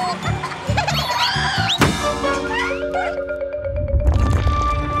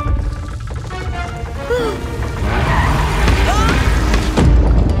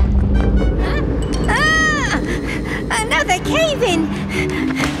 Another cave-in!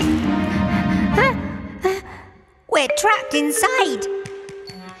 We're trapped inside.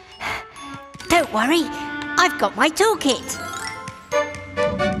 Don't worry, I've got my toolkit.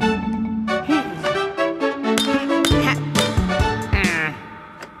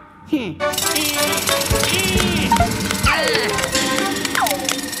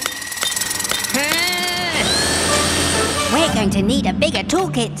 We're going to need a bigger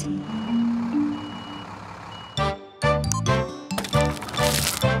toolkit.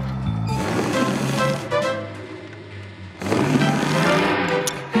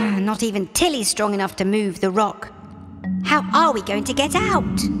 Not even Tilly's strong enough to move the rock. How are we going to get out?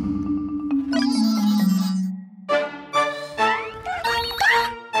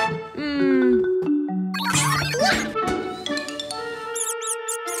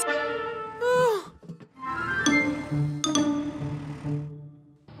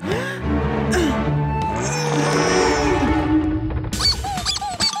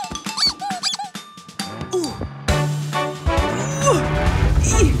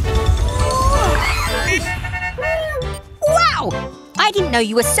 I didn't know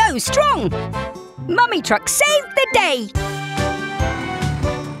you were so strong. Mummy Truck saved the day.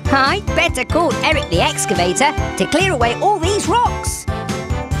 I'd better call Eric the excavator to clear away all these rocks.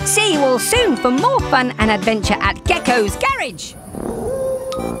 See you all soon for more fun and adventure at Gecko's Garage.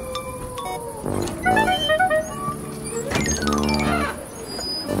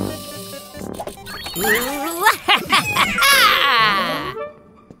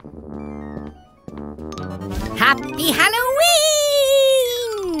 Happy Halloween!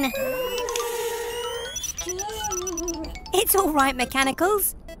 It's all right,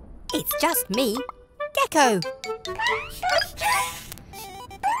 Mechanicals. It's just me, Gecko.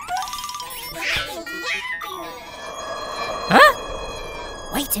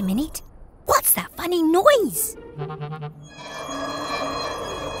 Huh? Wait a minute. What's that funny noise?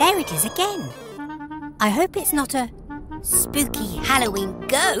 There it is again. I hope it's not a spooky Halloween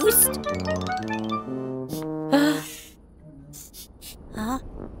ghost.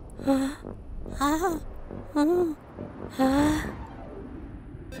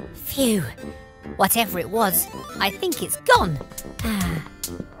 Phew. Whatever it was, I think it's gone.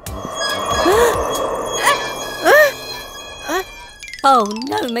 Oh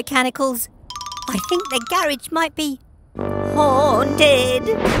no, Mechanicals. I think the garage might be haunted.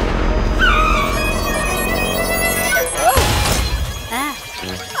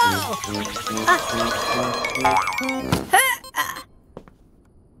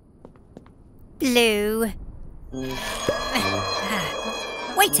 Blue.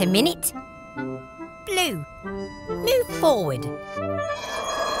 Wait a minute. Blue, move forward.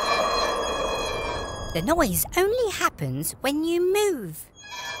 The noise only happens when you move.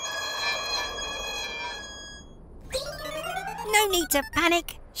 No need to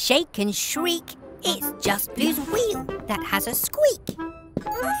panic, shake and shriek. It's just Blue's wheel that has a squeak.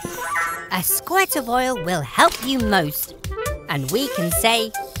 A squirt of oil will help you most. And we can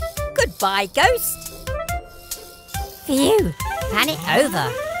say, goodbye, ghost. Phew, panic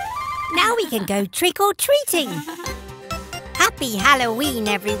over. Now we can go trick-or-treating. Happy Halloween,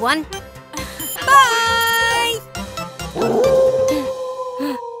 everyone. Bye!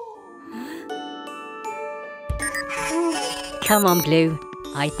 Come on, Blue.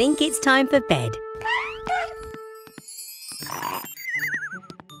 I think it's time for bed.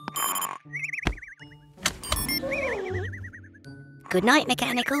 Good night,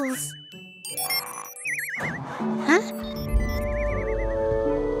 Mechanicals. Huh?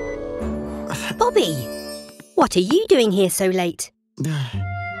 Bobby, what are you doing here so late?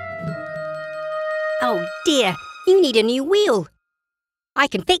 Oh dear, you need a new wheel. I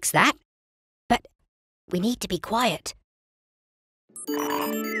can fix that, but we need to be quiet.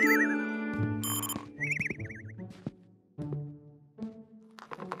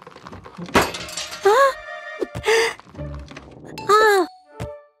 Huh? Oh.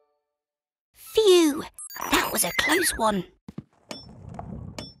 Phew, that was a close one.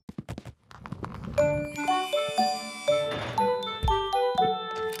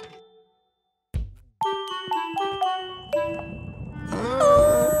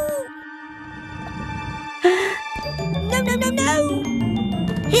 No!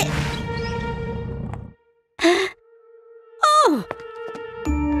 Hit! Oh!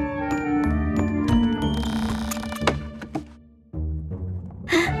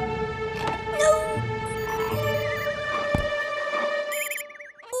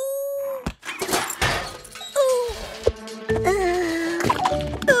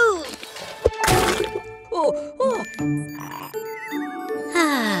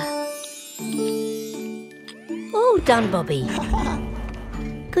 All done, Bobby.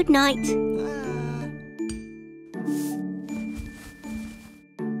 Good night.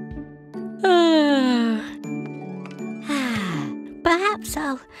 Perhaps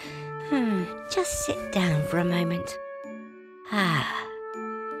I'll just sit down for a moment.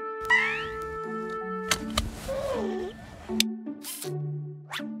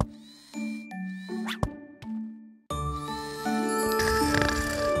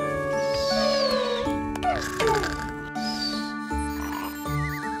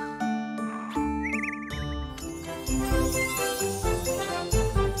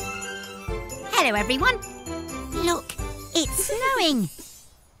 Hello, everyone. Look, it's snowing.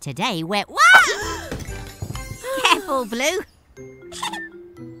 Today we're... Whoa! Careful, Blue.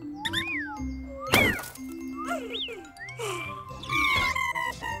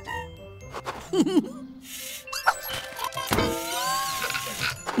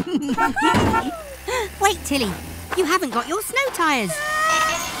 Wait, Tilly. You haven't got your snow tyres.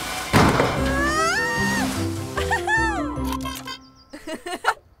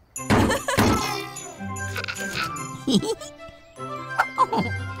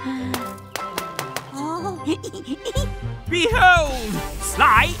 Behold!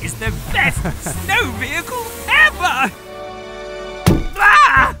 Sly is the best snow vehicle ever!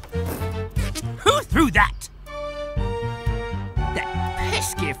 Ah! Who threw that? That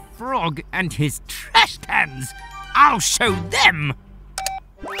pesky frog and his trash cans! I'll show them!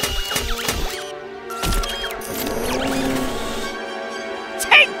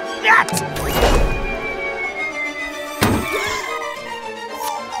 Take that!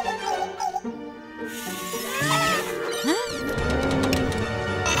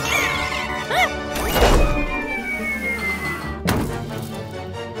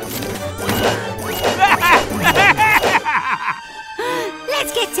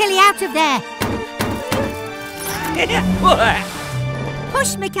 Let's get Tilly out of there.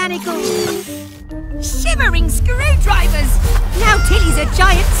 Push, Mechanicals. Shivering screwdrivers. Now Tilly's a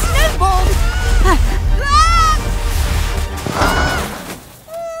giant snowball.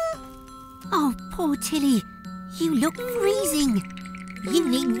 Oh, poor Tilly. You look freezing. You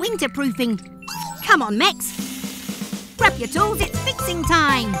need winterproofing. Come on, Mex. Grab your tools, it's fixing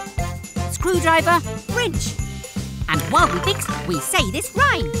time. Screwdriver, wrench. And while we fix, we say this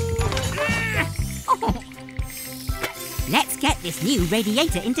rhyme. Oh. Let's get this new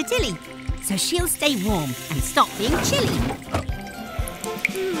radiator into Tilly, so she'll stay warm and stop being chilly.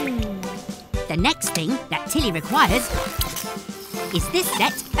 The next thing that Tilly requires is this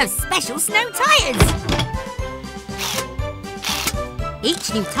set of special snow tyres.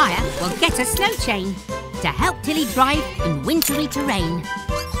 Each new tyre will get a snow chain to help Tilly drive in wintry terrain.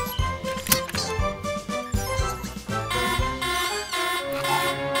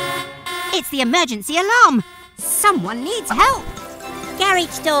 It's the emergency alarm. Someone needs help.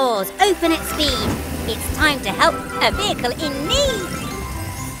 Garage doors, open at speed. It's time to help a vehicle in need.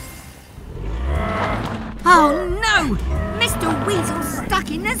 Oh no! Mr. Weasel's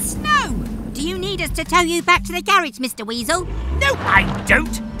stuck in the snow. Do you need us to tow you back to the garage, Mr. Weasel? No, I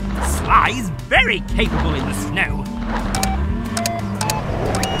don't. Sly's very capable in the snow.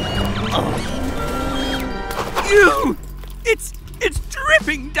 Oh. Ew! It's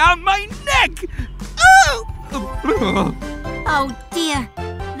dripping down my neck! Oh! Oh dear,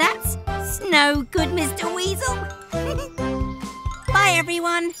 that's no good, Mr. Weasel. Bye,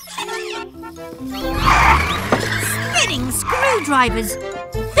 everyone. Spinning screwdrivers.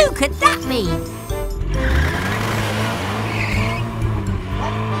 Who could that be?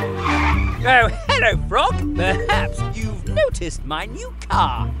 Oh, hello, Frog. Perhaps you've noticed my new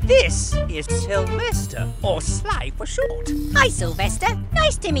car. This is Sylvester, or Sly for short. Hi, Sylvester.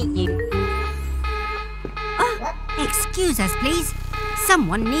 Nice to meet you. Excuse us, please.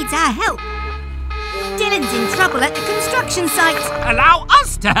 Someone needs our help. Dylan's in trouble at the construction site. Allow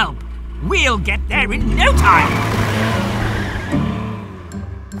us to help. We'll get there in no time.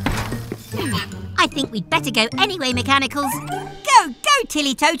 I think we'd better go anyway, Mechanicals. Go,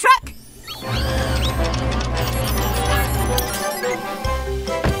 Tilly Tow Truck.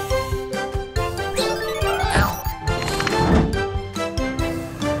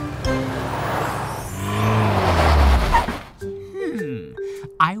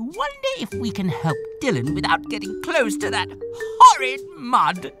 I wonder if we can help Dylan without getting close to that horrid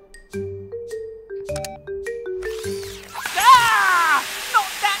mud. Ah! Not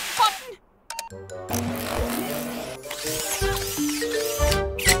that button!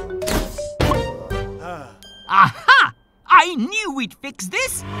 Aha! I knew we'd fix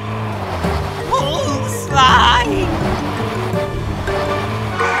this! Pull, Sly!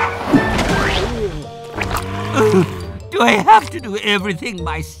 Do I have to do everything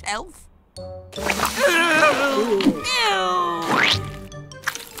myself?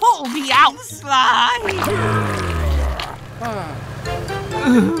 Pull me out, Sly!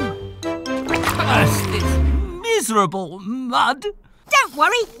 Curse this miserable mud! Don't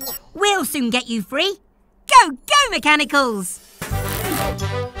worry, we'll soon get you free. Go, Mechanicals!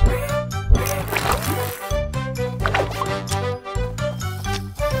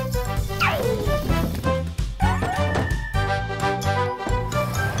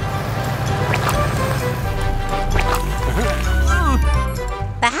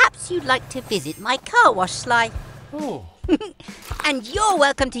 Perhaps you'd like to visit my car wash, Sly. Oh. And you're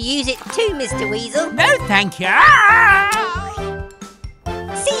welcome to use it too, Mr. Weasel. No, thank you.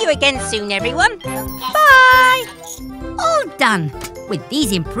 See you again soon, everyone. Bye! All done. With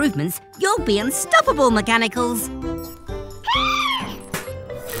these improvements, you'll be unstoppable, Mechanicals.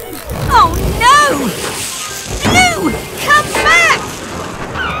 Oh no! Blue, come back!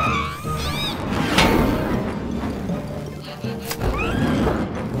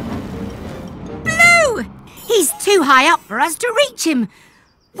 Blue! He's too high up for us to reach him.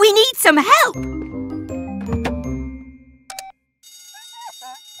 We need some help.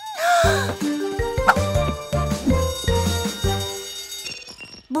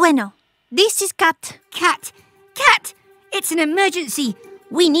 Bueno, this is Cat. Cat! It's an emergency.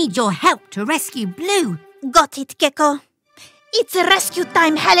 We need your help to rescue Blue. Got it, Gecko. It's rescue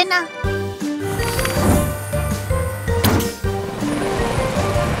time, Helena.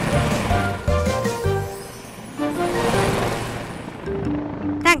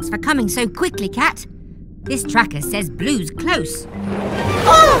 Thanks for coming so quickly, Cat. This tracker says Blue's close.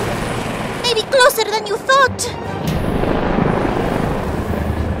 Oh! Maybe closer than you thought.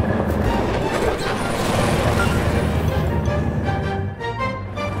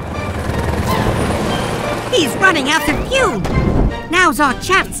 He's running out of fuel. Now's our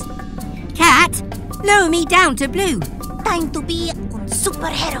chance. Cat, lower me down to Blue. Time to be un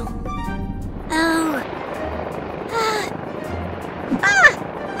superhero. Oh.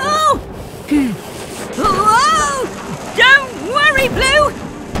 Oh! Don't worry, Blue.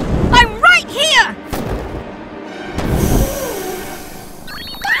 I'm right here.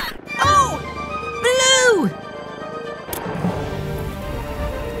 Oh! Blue!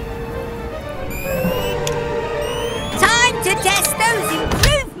 Time to test those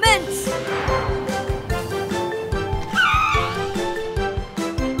improvements.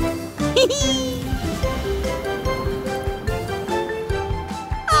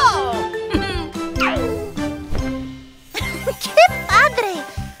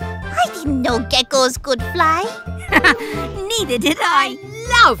 No geckos could fly. Neither did I.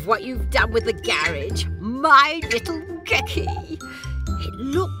 Love what you've done with the garage. My little Gecky. It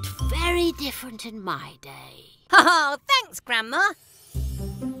looked very different in my day. Oh, thanks, Grandma.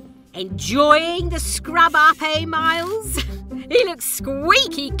 Enjoying the scrub up, eh, Miles? He looks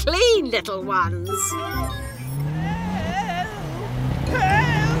squeaky clean, little ones.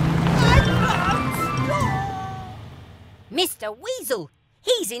 Mr. Weasel,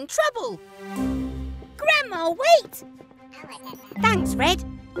 he's in trouble. Grandma, wait. Thanks, Red.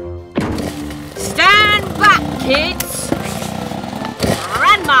 Stand back, kids.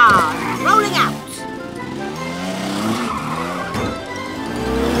 Grandma rolling out.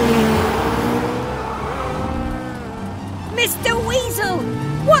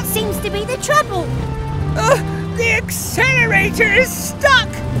 accelerator is stuck!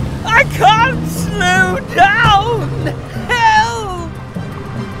 I can't slow down! Help!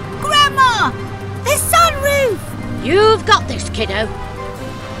 Grandma! The sunroof! You've got this, kiddo.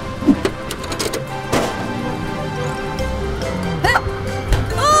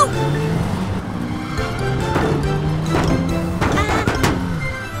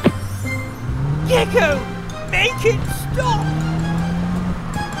 Gecko, make it stop!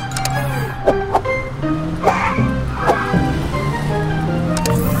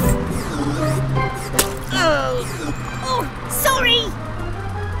 Oh, sorry!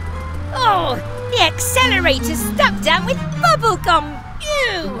 Oh, the accelerator's stuck down with bubble gum!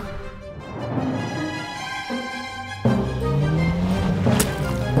 Ew!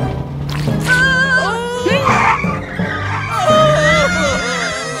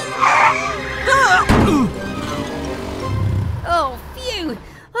 Oh, phew!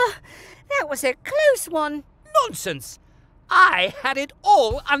 Oh, that was a close one. Nonsense! I had it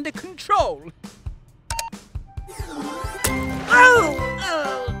all under control. Oh!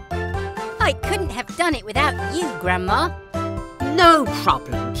 I couldn't have done it without you, Grandma. No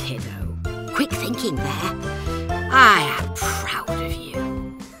problem, kiddo. Quick thinking there. I am proud of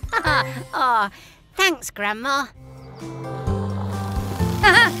you. Oh, thanks, Grandma.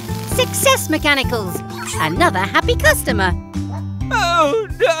 Success Mechanicals! Another happy customer. Oh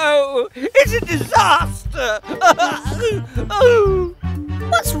no! It's a disaster! Oh.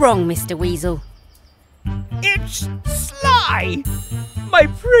 What's wrong, Mr. Weasel? It's Sly! My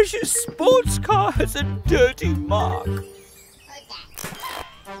precious sports car has a dirty mark.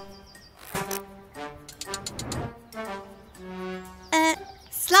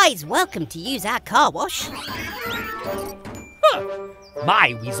 Sly's welcome to use our car wash. Huh.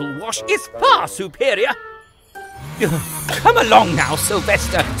 My weasel wash is far superior. Come along now,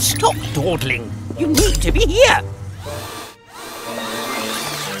 Sylvester. Stop dawdling. You need to be here.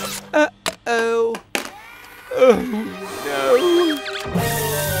 Uh-oh. Oh, no.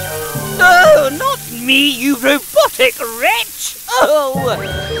 Oh, not me, you robotic wretch. Oh.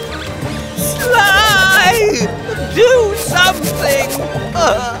 Sly! Do something!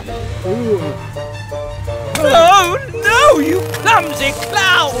 Oh, no, you clumsy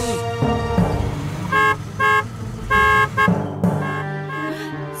clown!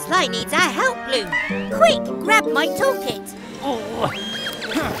 Sly needs our help, Blue. Quick, grab my toolkit. Oh.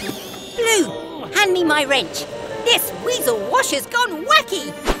 Blue, hand me my wrench. This weasel wash has gone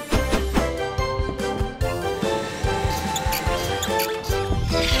wacky.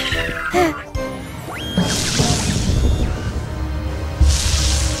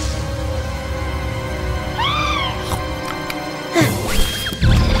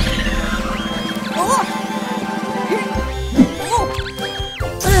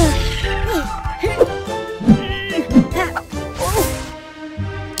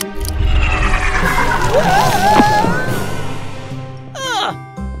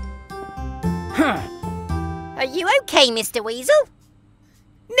 Are you okay, Mr. Weasel?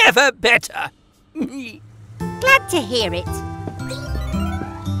 Never better. Glad to hear it.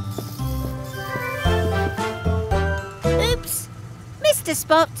 Oops, Mr.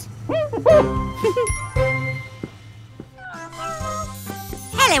 Spot.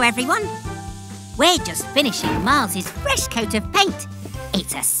 Hello, everyone. We're just finishing Miles's fresh coat of paint.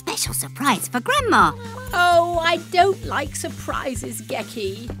 It's a special surprise for Grandma. Oh, I don't like surprises,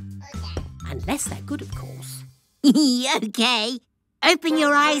 Gecky. Unless they're good, of course. Okay. Open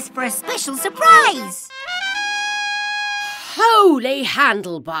your eyes for a special surprise. Holy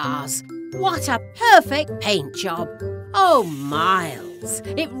handlebars! What a perfect paint job. Oh, Miles,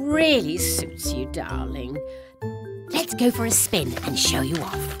 it really suits you, darling. Let's go for a spin and show you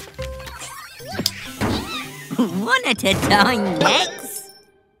off. One at a time, Lex.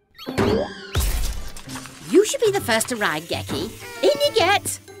 You should be the first to ride, Gecky. In you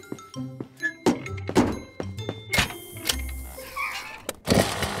get.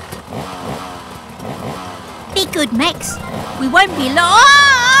 Be good, Max. We won't be long.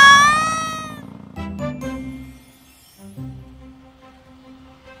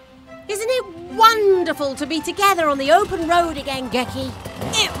 Isn't it wonderful to be together on the open road again, Gecky?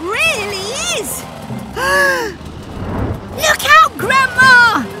 It really is. Look out,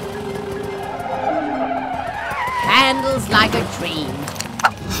 Grandma! Handles like a dream.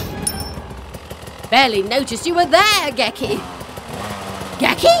 Barely noticed you were there, Gecky.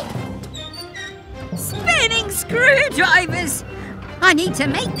 Gecky? Spinning screwdrivers! I need to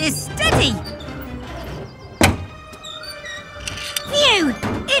make this steady. Phew!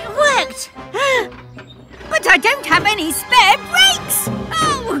 It worked! But I don't have any spare brakes!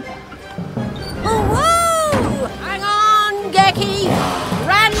 Oh! Oh, whoa! Hang on, Gecky! Vicky!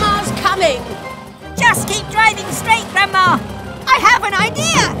 Grandma's coming! Just keep driving straight, Grandma. I have an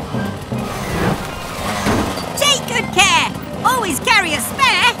idea. Take good care. Always carry a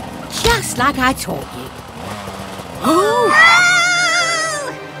spare. Just like I taught you. Oh!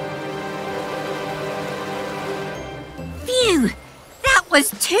 Phew! That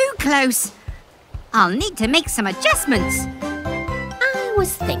was too close. I'll need to make some adjustments. I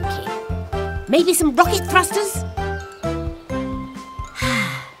was thinking, maybe some rocket thrusters?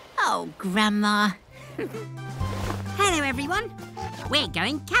 Oh, Grandma. Hello, everyone. We're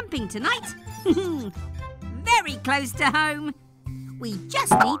going camping tonight. Very close to home. We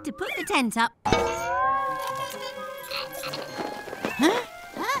just need to put the tent up. Huh?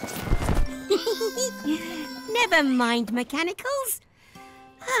 Never mind, mechanicals.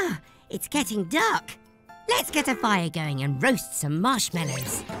 It's getting dark. Let's get a fire going and roast some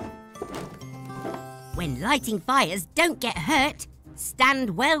marshmallows. When lighting fires, don't get hurt.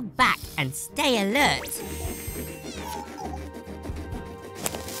 Stand well back and stay alert.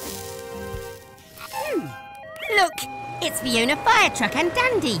 Look, it's Fiona Fire Truck and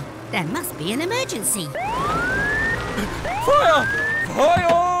Dandy. There must be an emergency. Fire!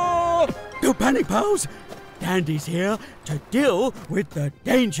 Fire! Don't panic, pals. Dandy's here to deal with the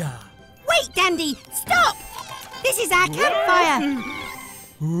danger. Wait, Dandy, stop! This is our campfire.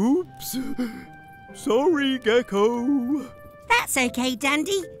 Oops. Sorry, Gecko. That's okay,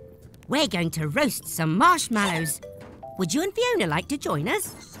 Dandy. We're going to roast some marshmallows. Would you and Fiona like to join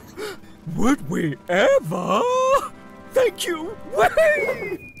us? Would we ever? Thank you.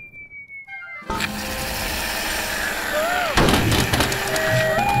 Whee!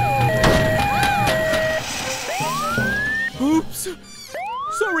 Oops.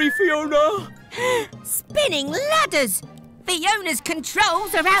 Sorry, Fiona. Spinning ladders! Fiona's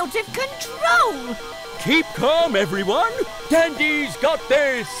controls are out of control! Keep calm, everyone. Dandy's got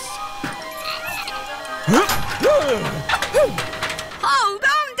this. Hold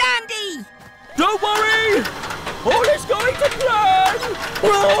on, Dandy! Don't worry. All is going to plan.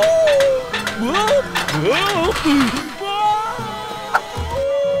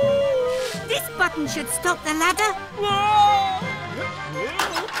 This button should stop the ladder.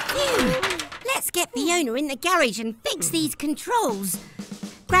 Phew. Let's get Fiona in the garage and fix these controls.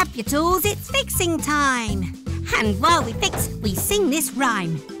 Grab your tools, it's fixing time. And while we fix, we sing this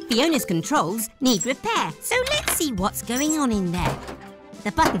rhyme. Fiona's controls need repair, so let's see what's going on in there.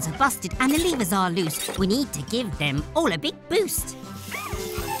 The buttons are busted and the levers are loose. We need to give them all a big boost.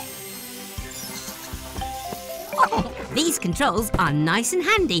 These controls are nice and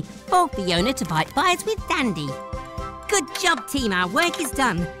handy for Fiona to fight fires with Dandy. Good job, team. Our work is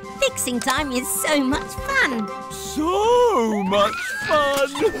done. Fixing time is so much fun. So much fun.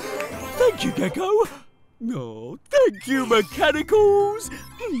 Thank you, Gecko. Oh, thank you, mechanicals.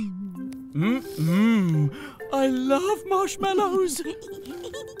 I love marshmallows.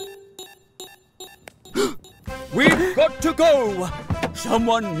 We've got to go.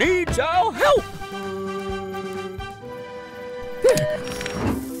 Someone needs our help.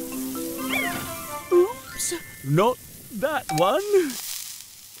 Oops, not that one.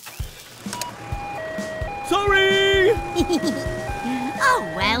 Sorry! Oh,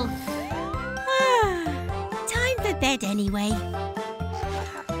 well. Time for bed anyway.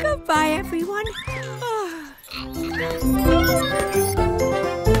 Goodbye, everyone.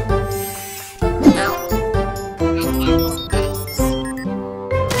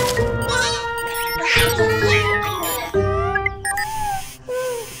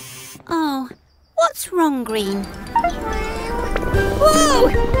 Oh, what's wrong, Green? Whoa!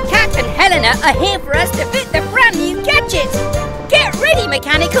 Cat and Helena are here for us to fit the brand new gadget. Get ready,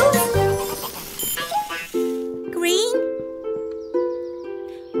 mechanicals. Green?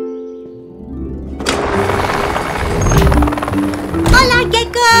 Hola,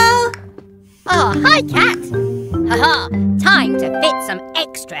 Gecko! Oh, hi, Cat. Haha, time to fit some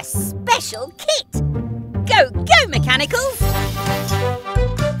extra special kit. Go, go, mechanicals!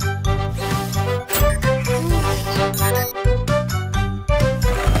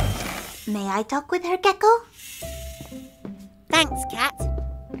 May I talk with her, Gecko? Thanks, Cat.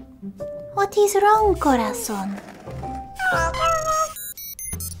 What is wrong, Corazon?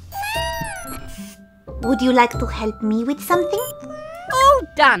 Would you like to help me with something? All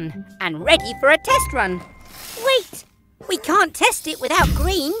done and ready for a test run. Wait, we can't test it without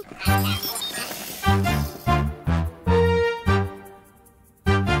Green.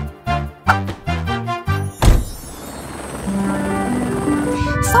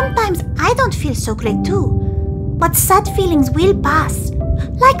 Sometimes I don't feel so great too, but sad feelings will pass,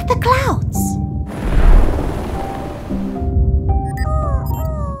 like the clouds.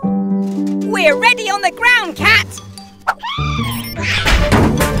 We're ready on the ground, Cat.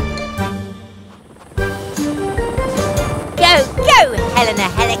 Go, go, Helena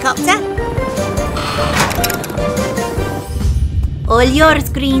Helicopter. All yours,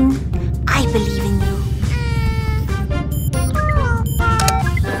 Green. I believe in you.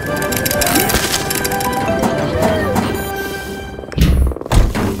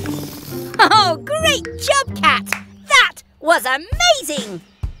 Oh, great job, Cat. That was amazing.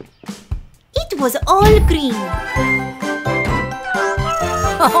 It was all green.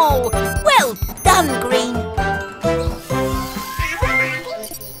 Oh, well done, Green.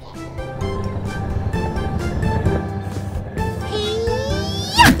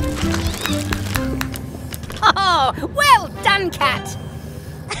 Oh, well done, Cat.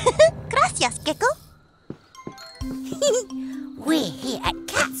 Gracias, Gecko. We're here at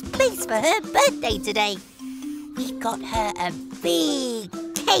Cat's place for her birthday today. We've got her a big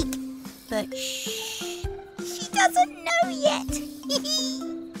cake, but shh, she doesn't know yet.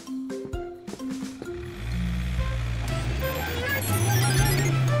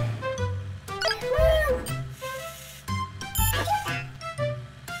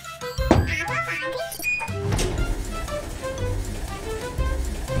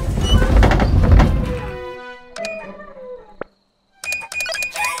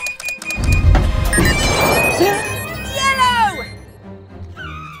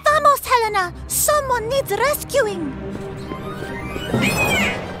 Someone needs rescuing.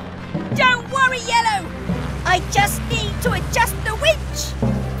 Don't worry, Yellow. I just need to adjust the winch.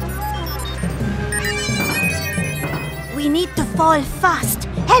 We need to fall fast.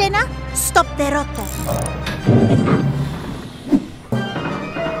 Helena, stop the rotor.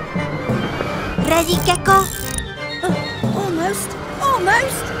 Ready, Gecko? Almost.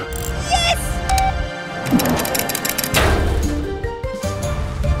 Almost. Yes!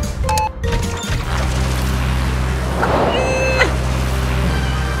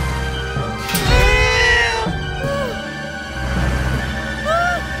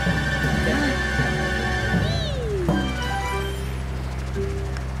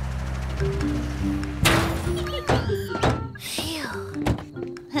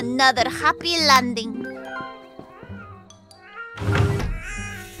 Another happy landing.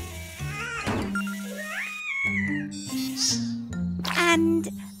 And...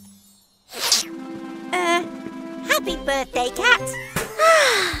 happy birthday, Cat.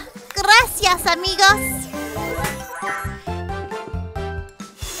 Gracias, amigos.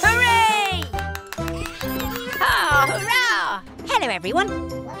 Hooray! Oh, hurrah! Hello, everyone.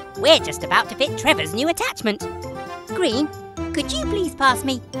 We're just about to fit Trevor's new attachment. Green, could you please pass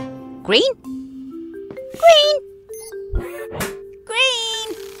me? Green? Green? Green,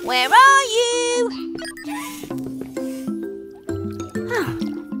 where are you?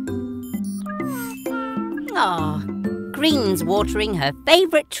 Oh, Green's watering her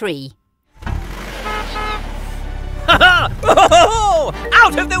favourite tree. Out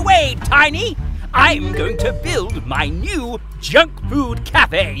of the way, Tiny! I'm going to build my new junk food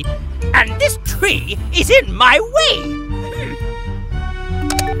cafe, and this tree is in my way.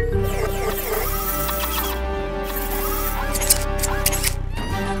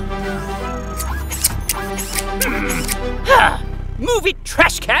 Move it,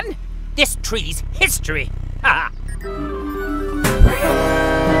 trash can! This tree's history.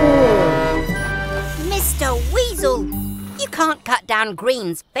 Mr. Weasel, you can't cut down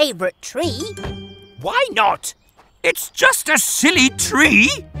Green's favourite tree. Why not? It's just a silly tree.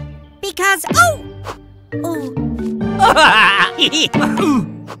 Because,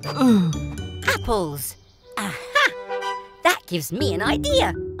 apples. Aha! That gives me an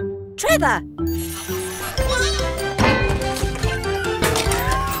idea. Trevor!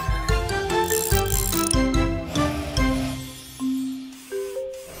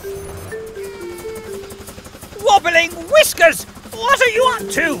 Wobbling whiskers! What are you up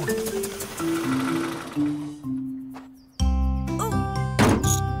to?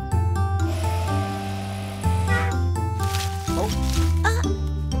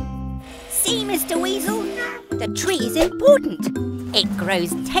 See, Mr. Weasel? The tree's important. It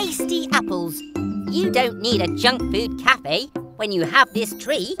grows tasty apples. You don't need a junk food cafe when you have this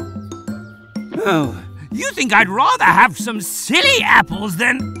tree. Oh, you think I'd rather have some silly apples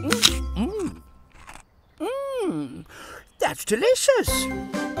than... That's delicious.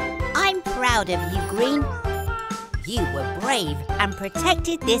 I'm proud of you, Green. You were brave and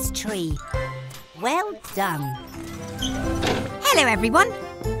protected this tree. Well done. Hello, everyone.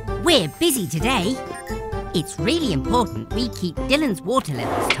 We're busy today. It's really important we keep Dylan's water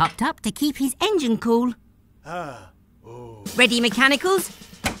levels topped up to keep his engine cool. Ready, mechanicals?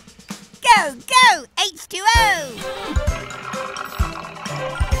 Go! Go, go, H2O!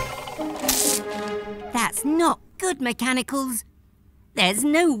 That's not good, Mechanicals. There's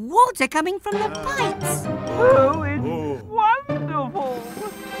no water coming from the pipes. Oh, it's wonderful.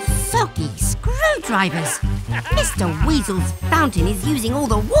 Soggy screwdrivers. Mr. Weasel's fountain is using all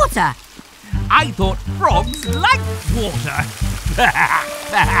the water. I thought frogs liked water.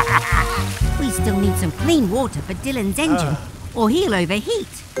 We still need some clean water for Dylan's engine, or he'll overheat.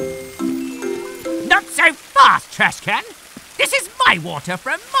 Not so fast, trash can. This is my water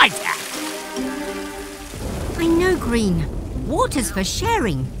from my tap. I know, Green. Water's for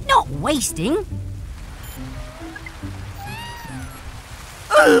sharing, not wasting.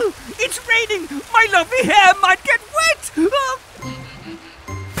 Oh, it's raining. My lovely hair might get wet. Oh.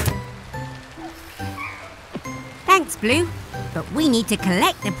 Thanks, Blue. But we need to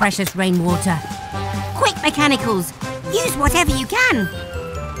collect the precious rainwater. Quick, Mechanicals! Use whatever you can!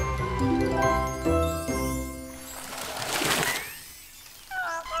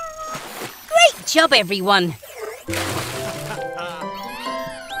 Great job, everyone!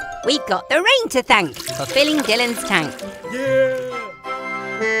 We've got the rain to thank for filling Dylan's tank. Yeah!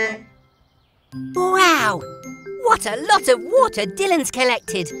 Wow! What a lot of water Dylan's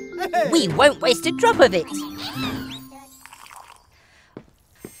collected! We won't waste a drop of it.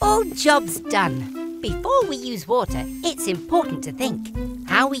 All jobs done. Before we use water, it's important to think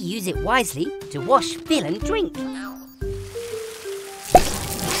how we use it wisely to wash, fill and drink.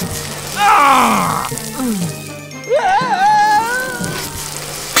 Ah!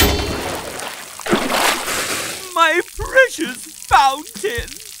 My precious fountain!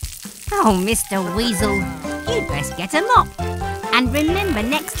 Oh, Mr. Weasel, you'd best get a mop. And remember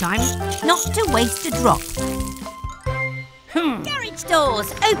next time not to waste a drop. Garage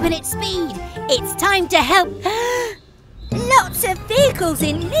doors, open at speed. It's time to help. Lots of vehicles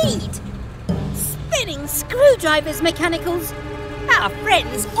in need. Spinning screwdrivers, Mechanicals. Our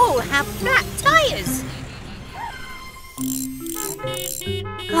friends all have flat tyres.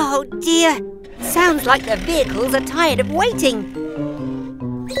 Oh dear, sounds like the vehicles are tired of waiting.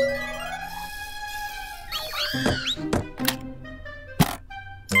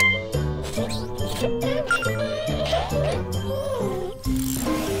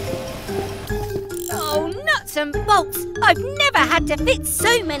 And bolts. I've never had to fit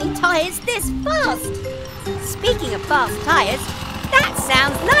so many tyres this fast. Speaking of fast tyres, that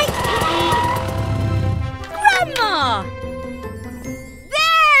sounds like Grandma!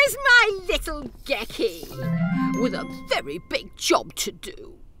 There's my little Gecko, with a very big job to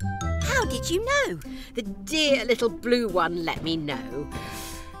do. How did you know? The dear little blue one let me know.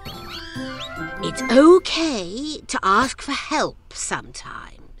 It's okay to ask for help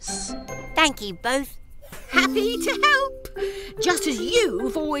sometimes. Thank you both. Happy to help, just as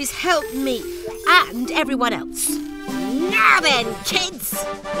you've always helped me and everyone else. Now then, kids,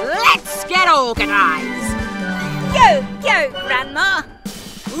 let's get organised. Go, go, Grandma.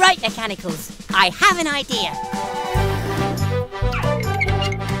 Right, Mechanicals, I have an idea.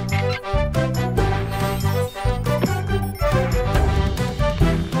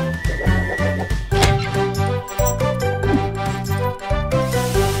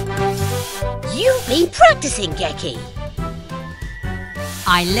 You've been practising, Gecko.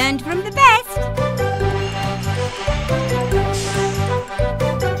 I learned from the best.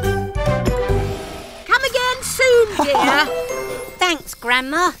 Come again soon, dear. Thanks,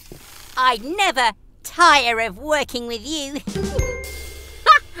 Grandma. I'd never tire of working with you.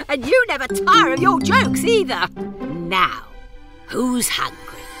 And you never tire of your jokes either. Now, who's hungry?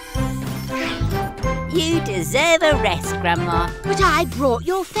 You deserve a rest, Grandma. But I brought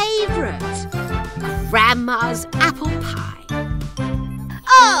your favourite, Grandma's apple pie.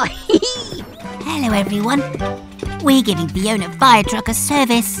 Oh, hello, everyone. We're giving Fiona Fire Truck a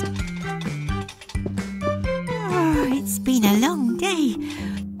service. Oh, it's been a long day.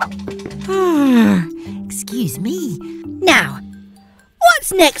 Oh, excuse me. Now,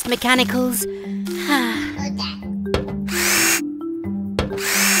 what's next, Mechanicals?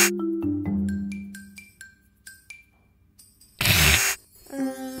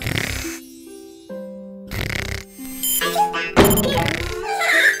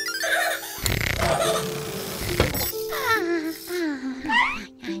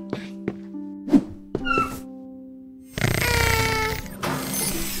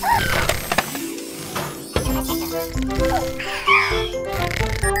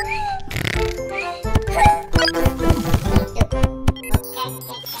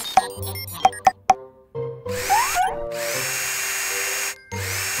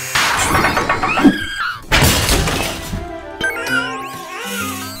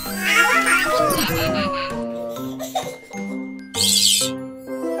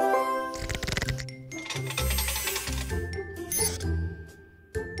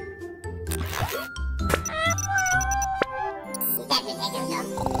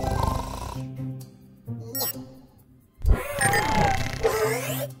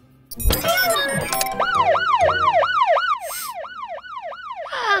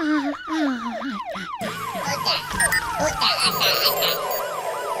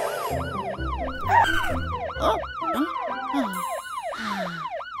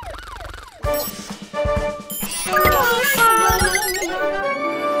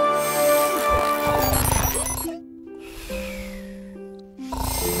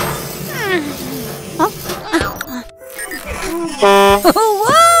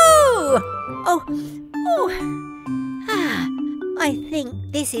 I think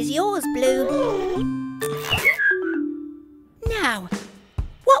this is yours, Blue. Now,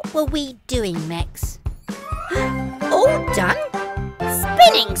 what were we doing, Mex? All done?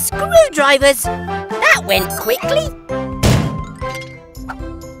 Spinning screwdrivers! That went quickly.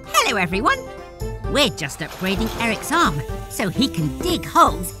 Hello, everyone. We're just upgrading Eric's arm so he can dig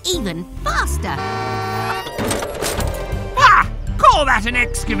holes even faster. Ah! Call that an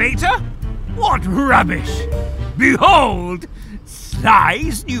excavator? What rubbish! Behold,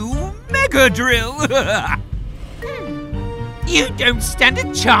 Sly's new mega drill! You don't stand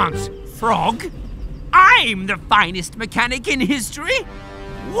a chance, Frog. I'm the finest mechanic in history.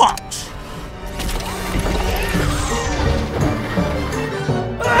 Watch.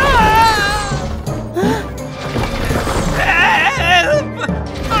 Help!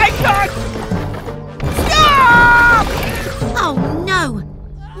 I can't! Stop! Oh no!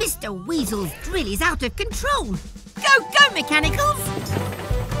 Mr. Weasel's drill is out of control. Go, go, Mechanicals!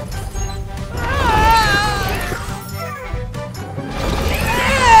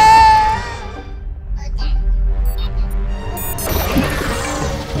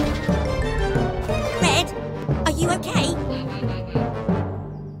 Red, are you okay?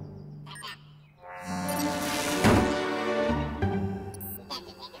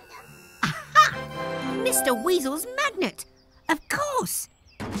 Aha! Mr. Weasel's magnet! Of course!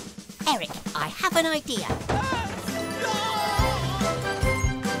 Eric, I have an idea.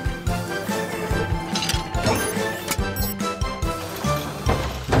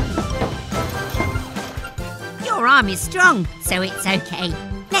 Your arm is strong, so it's okay.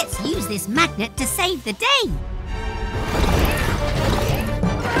 Let's use this magnet to save the day.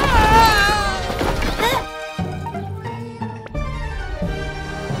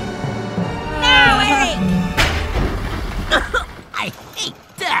 No, Eric! I hate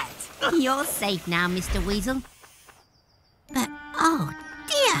that! You're safe now, Mr. Weasel. But, oh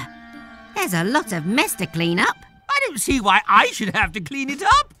dear, there's a lot of mess to clean up. I don't see why I should have to clean it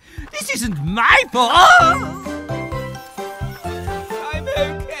up. This isn't my fault. I'm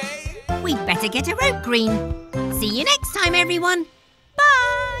okay. We'd better get a rope, Green. See you next time, everyone.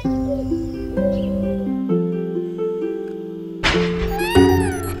 Bye.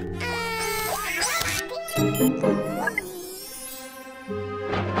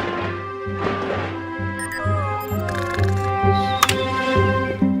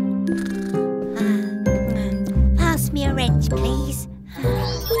 Pass me a wrench, please.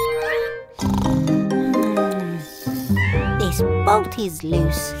 This bolt is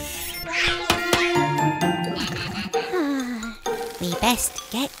loose. We best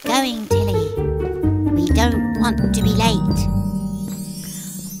get going, Tilly. We don't want to be late.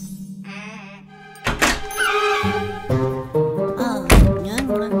 Oh,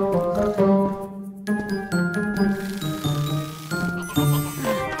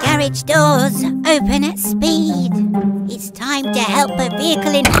 Garage doors open at speed. It's time to help a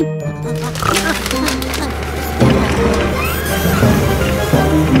vehicle in.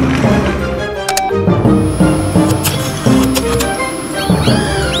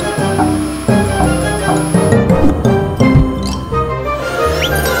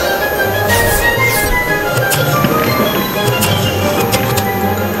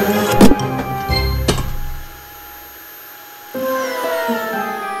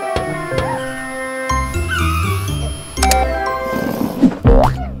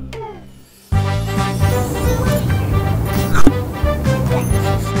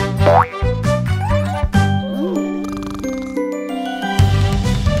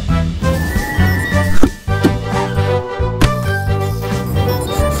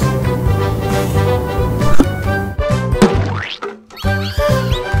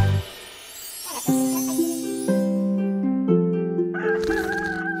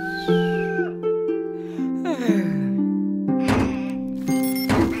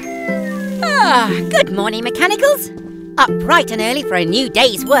 Good morning, Mechanicals. Up bright and early for a new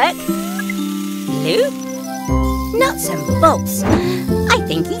day's work. Blue? Nuts and bolts. I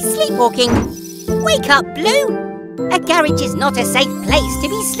think he's sleepwalking. Wake up, Blue. A garage is not a safe place to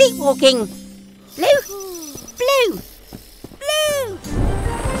be sleepwalking. Blue? Blue? Blue?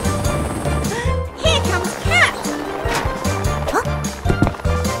 Here comes Cat.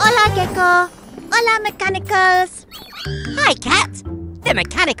 Hola, Gecko. Hola, Mechanicals. Hi, Cat. The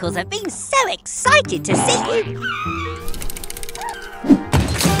Mechanicals have been so excited to see you.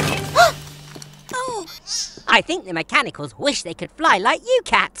 Oh, I think the Mechanicals wish they could fly like you,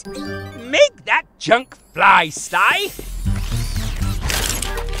 Cat. Make that junk fly, Sly.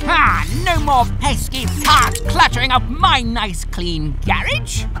 Ah, no more pesky cars cluttering up my nice clean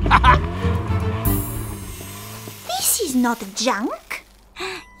garage. This is not junk.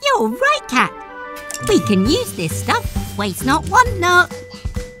 You're right, Cat. We can use this stuff. Waste not, want not.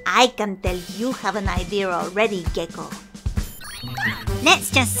 I can tell you have an idea already, Gecko. Let's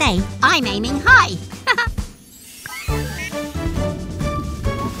just say I'm aiming high.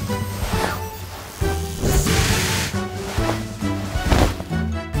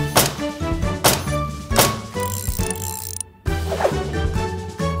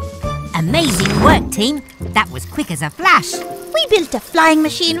 Amazing work, team. That was quick as a flash. We built a flying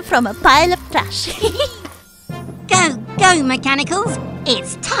machine from a pile of trash. Go, go, Mechanicals.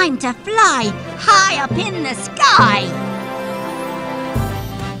 It's time to fly high up in the sky.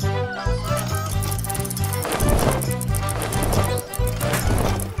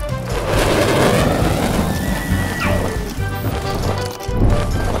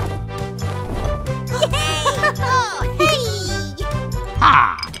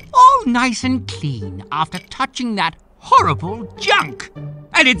 Ah, all nice and clean after touching that horrible junk.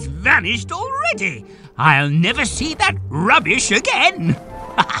 And it's vanished already. I'll never see that rubbish again.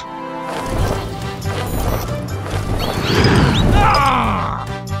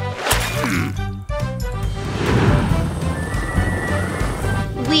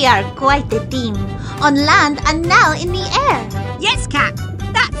 We are quite a team, on land and now in the air. Yes, Cat,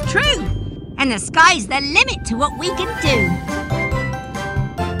 that's true. And the sky's the limit to what we can do.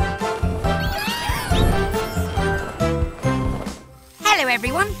 Hello,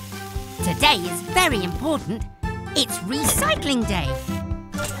 everyone. Today is very important. It's recycling day.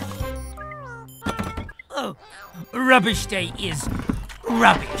 Oh, rubbish day is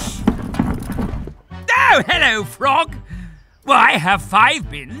rubbish. Oh, hello, Frog. Why have 5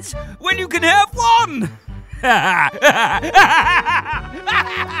 bins when you can have 1?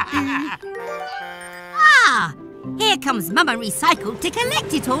 Ah, here comes Mama Recycle to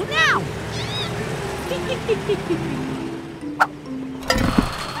collect it all now.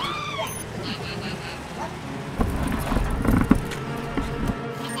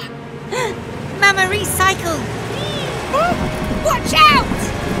 Mama Recycle! Watch out!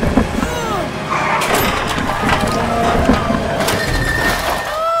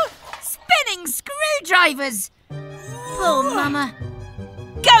 Spinning screwdrivers! Poor Mama.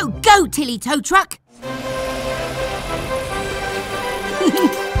 Go, go, Tilly Tow Truck!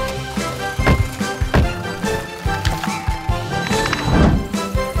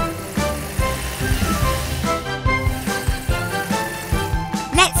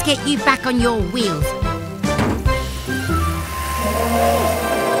 Let's get you back on your wheels.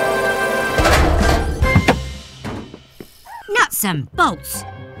 Nuts and bolts.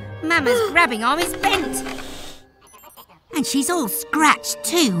 Mama's grabbing arm is bent. And she's all scratched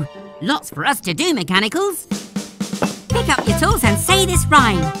too. Lots for us to do, Mechanicals. Pick up your tools and say this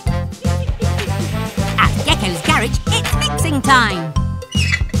rhyme. At Gecko's garage, it's mixing time.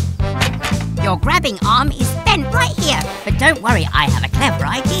 Your grabbing arm is bent right here. But don't worry, I have a clever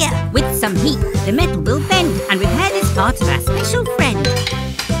idea. With some heat, the metal will bend and repair this part to our special friend.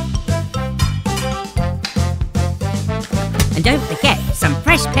 And don't forget some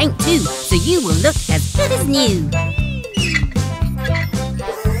fresh paint too, so you will look as good as new.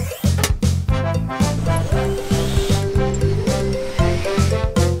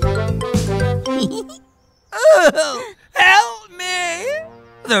 Oh, help me!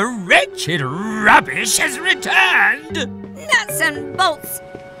 The wretched rubbish has returned! Nuts and bolts!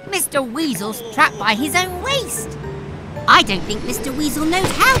 Mr. Weasel's trapped by his own waste. I don't think Mr. Weasel knows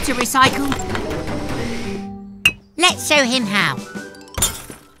how to recycle. Let's show him how.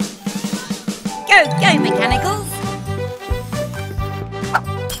 Go, go, Mechanicals!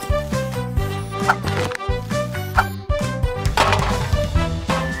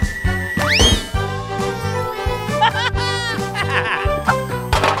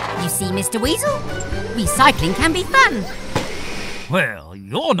 You see, Mr. Weasel? Recycling can be fun. Well,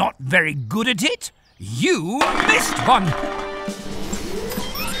 you're not very good at it. You missed one.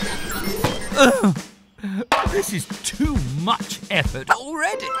 This is too much effort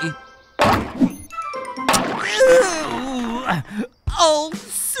already. Oh,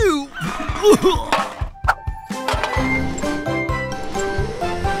 soup.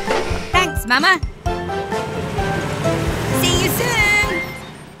 Thanks, Mama. See you soon.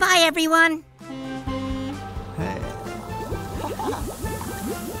 Bye, everyone.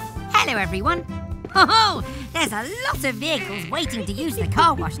 Hello, everyone. Oh, there's a lot of vehicles waiting to use the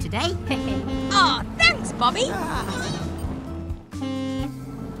car wash today. Oh, thanks, Bobby.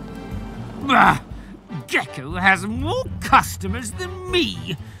 Gecko has more customers than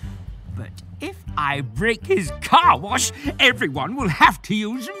me. But if I break his car wash, everyone will have to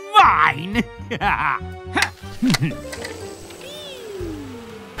use mine.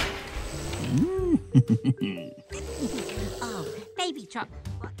 Oh, baby truck,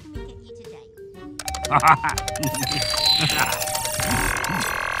 what can we get you today?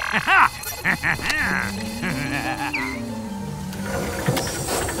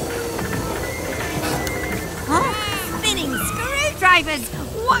 Oh, spinning screwdrivers!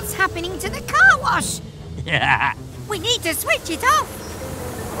 What's happening to the car wash? We need to switch it off.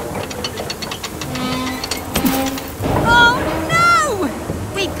 Oh no!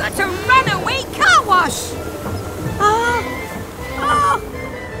 We've got a runaway car wash.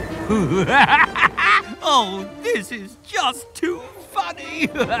 Oh, this is just too funny.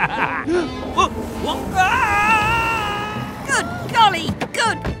 Good golly,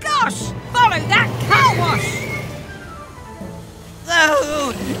 good gosh! Follow that car wash!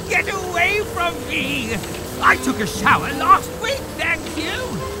 Oh, get away from me! I took a shower last week, thank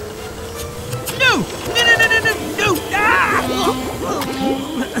you. No! No! Ah!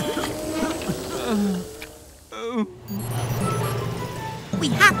 We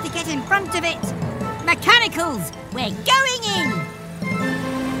have to get in front of it. Mechanicals, we're going in.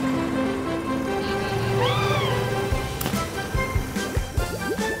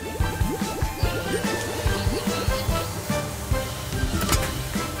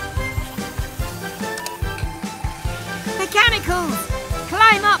 Mechanicals,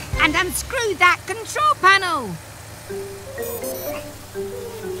 climb up and unscrew that control panel.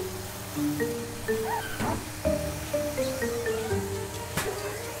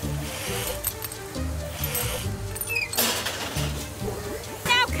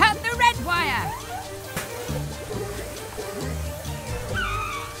 Now cut the red wire.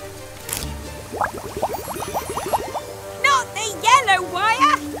 Not the yellow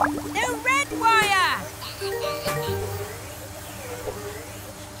wire, the red wire.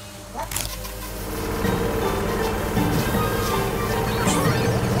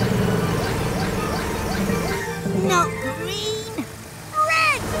 Not green,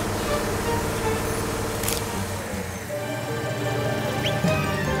 red!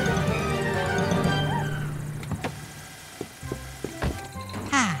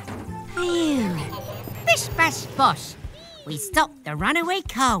 Ah, phew. Bish bash bosh. We stopped the runaway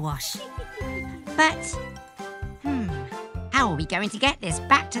car wash. But, how are we going to get this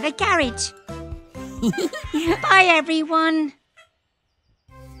back to the garage? Bye, everyone.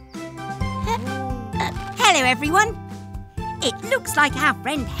 Hello, everyone. It looks like our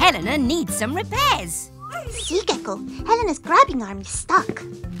friend Helena needs some repairs. See, Gecko, Helena's grabbing arm is stuck.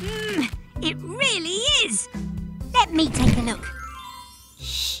 It really is. Let me take a look.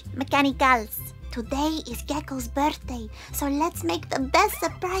 Shh, mechanicals. Today is Gecko's birthday, so let's make the best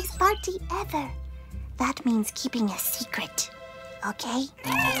surprise party ever. That means keeping a secret, okay?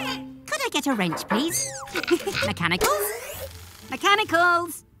 Could I get a wrench, please? Mechanicals?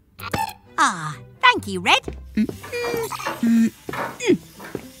 Mechanicals! Ah, thank you, Red.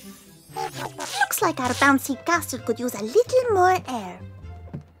 Looks like our bouncy castle could use a little more air.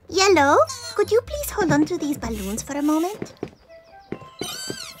 Yellow, could you please hold on to these balloons for a moment?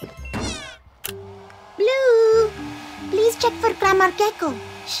 Blue, please check for Grandma Gecko.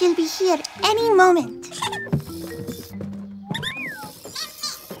 She'll be here any moment.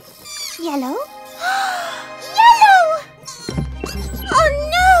 Yellow? Yellow! Oh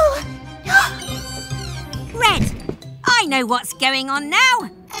no! Red, I know what's going on now.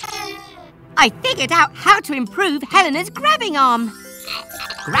 I figured out how to improve Helena's grabbing arm.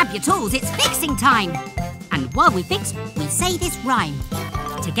 Grab your tools, it's fixing time. And while we fix, we say this rhyme.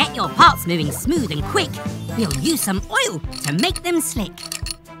 To get your parts moving smooth and quick, we'll use some oil to make them slick.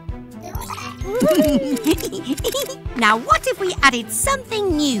 Now what if we added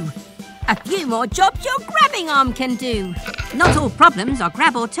something new? A few more jobs your grabbing arm can do. Not all problems are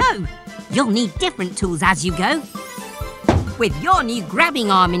grab or tow. You'll need different tools as you go. With your new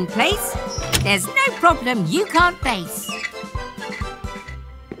grabbing arm in place, there's no problem you can't face.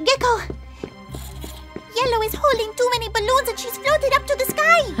 Gecko! Yellow is holding too many balloons and she's floated up to the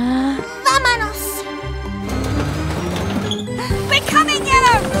sky. Vámonos! We're coming,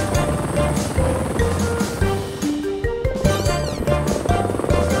 Yellow!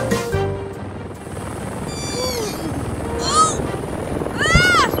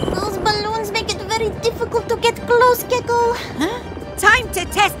 Those balloons make it very difficult to get close, Gecko. Time to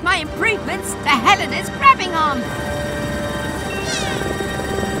test my improvements to Helena's grabbing arm.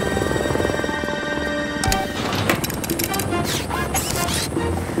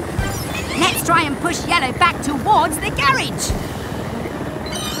 Let's try and push Yellow back towards the garage.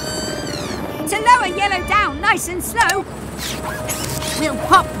 To lower Yellow down nice and slow, we'll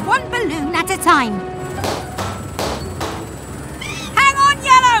pop one balloon at a time. Hang on,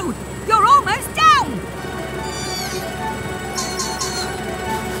 Yellow! You're almost down!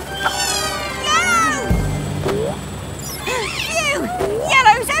 Yellow! Phew!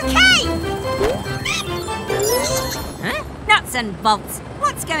 Yellow's okay! Huh? Nuts and bolts.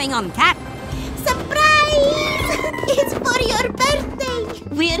 What's going on, Cat? Surprise! It's for your birthday!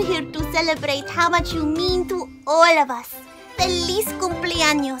 We're here to celebrate how much you mean to all of us. Feliz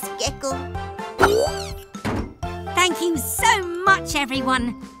cumpleaños, Gecko. Thank you so much,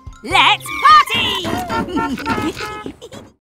 everyone. Let's party!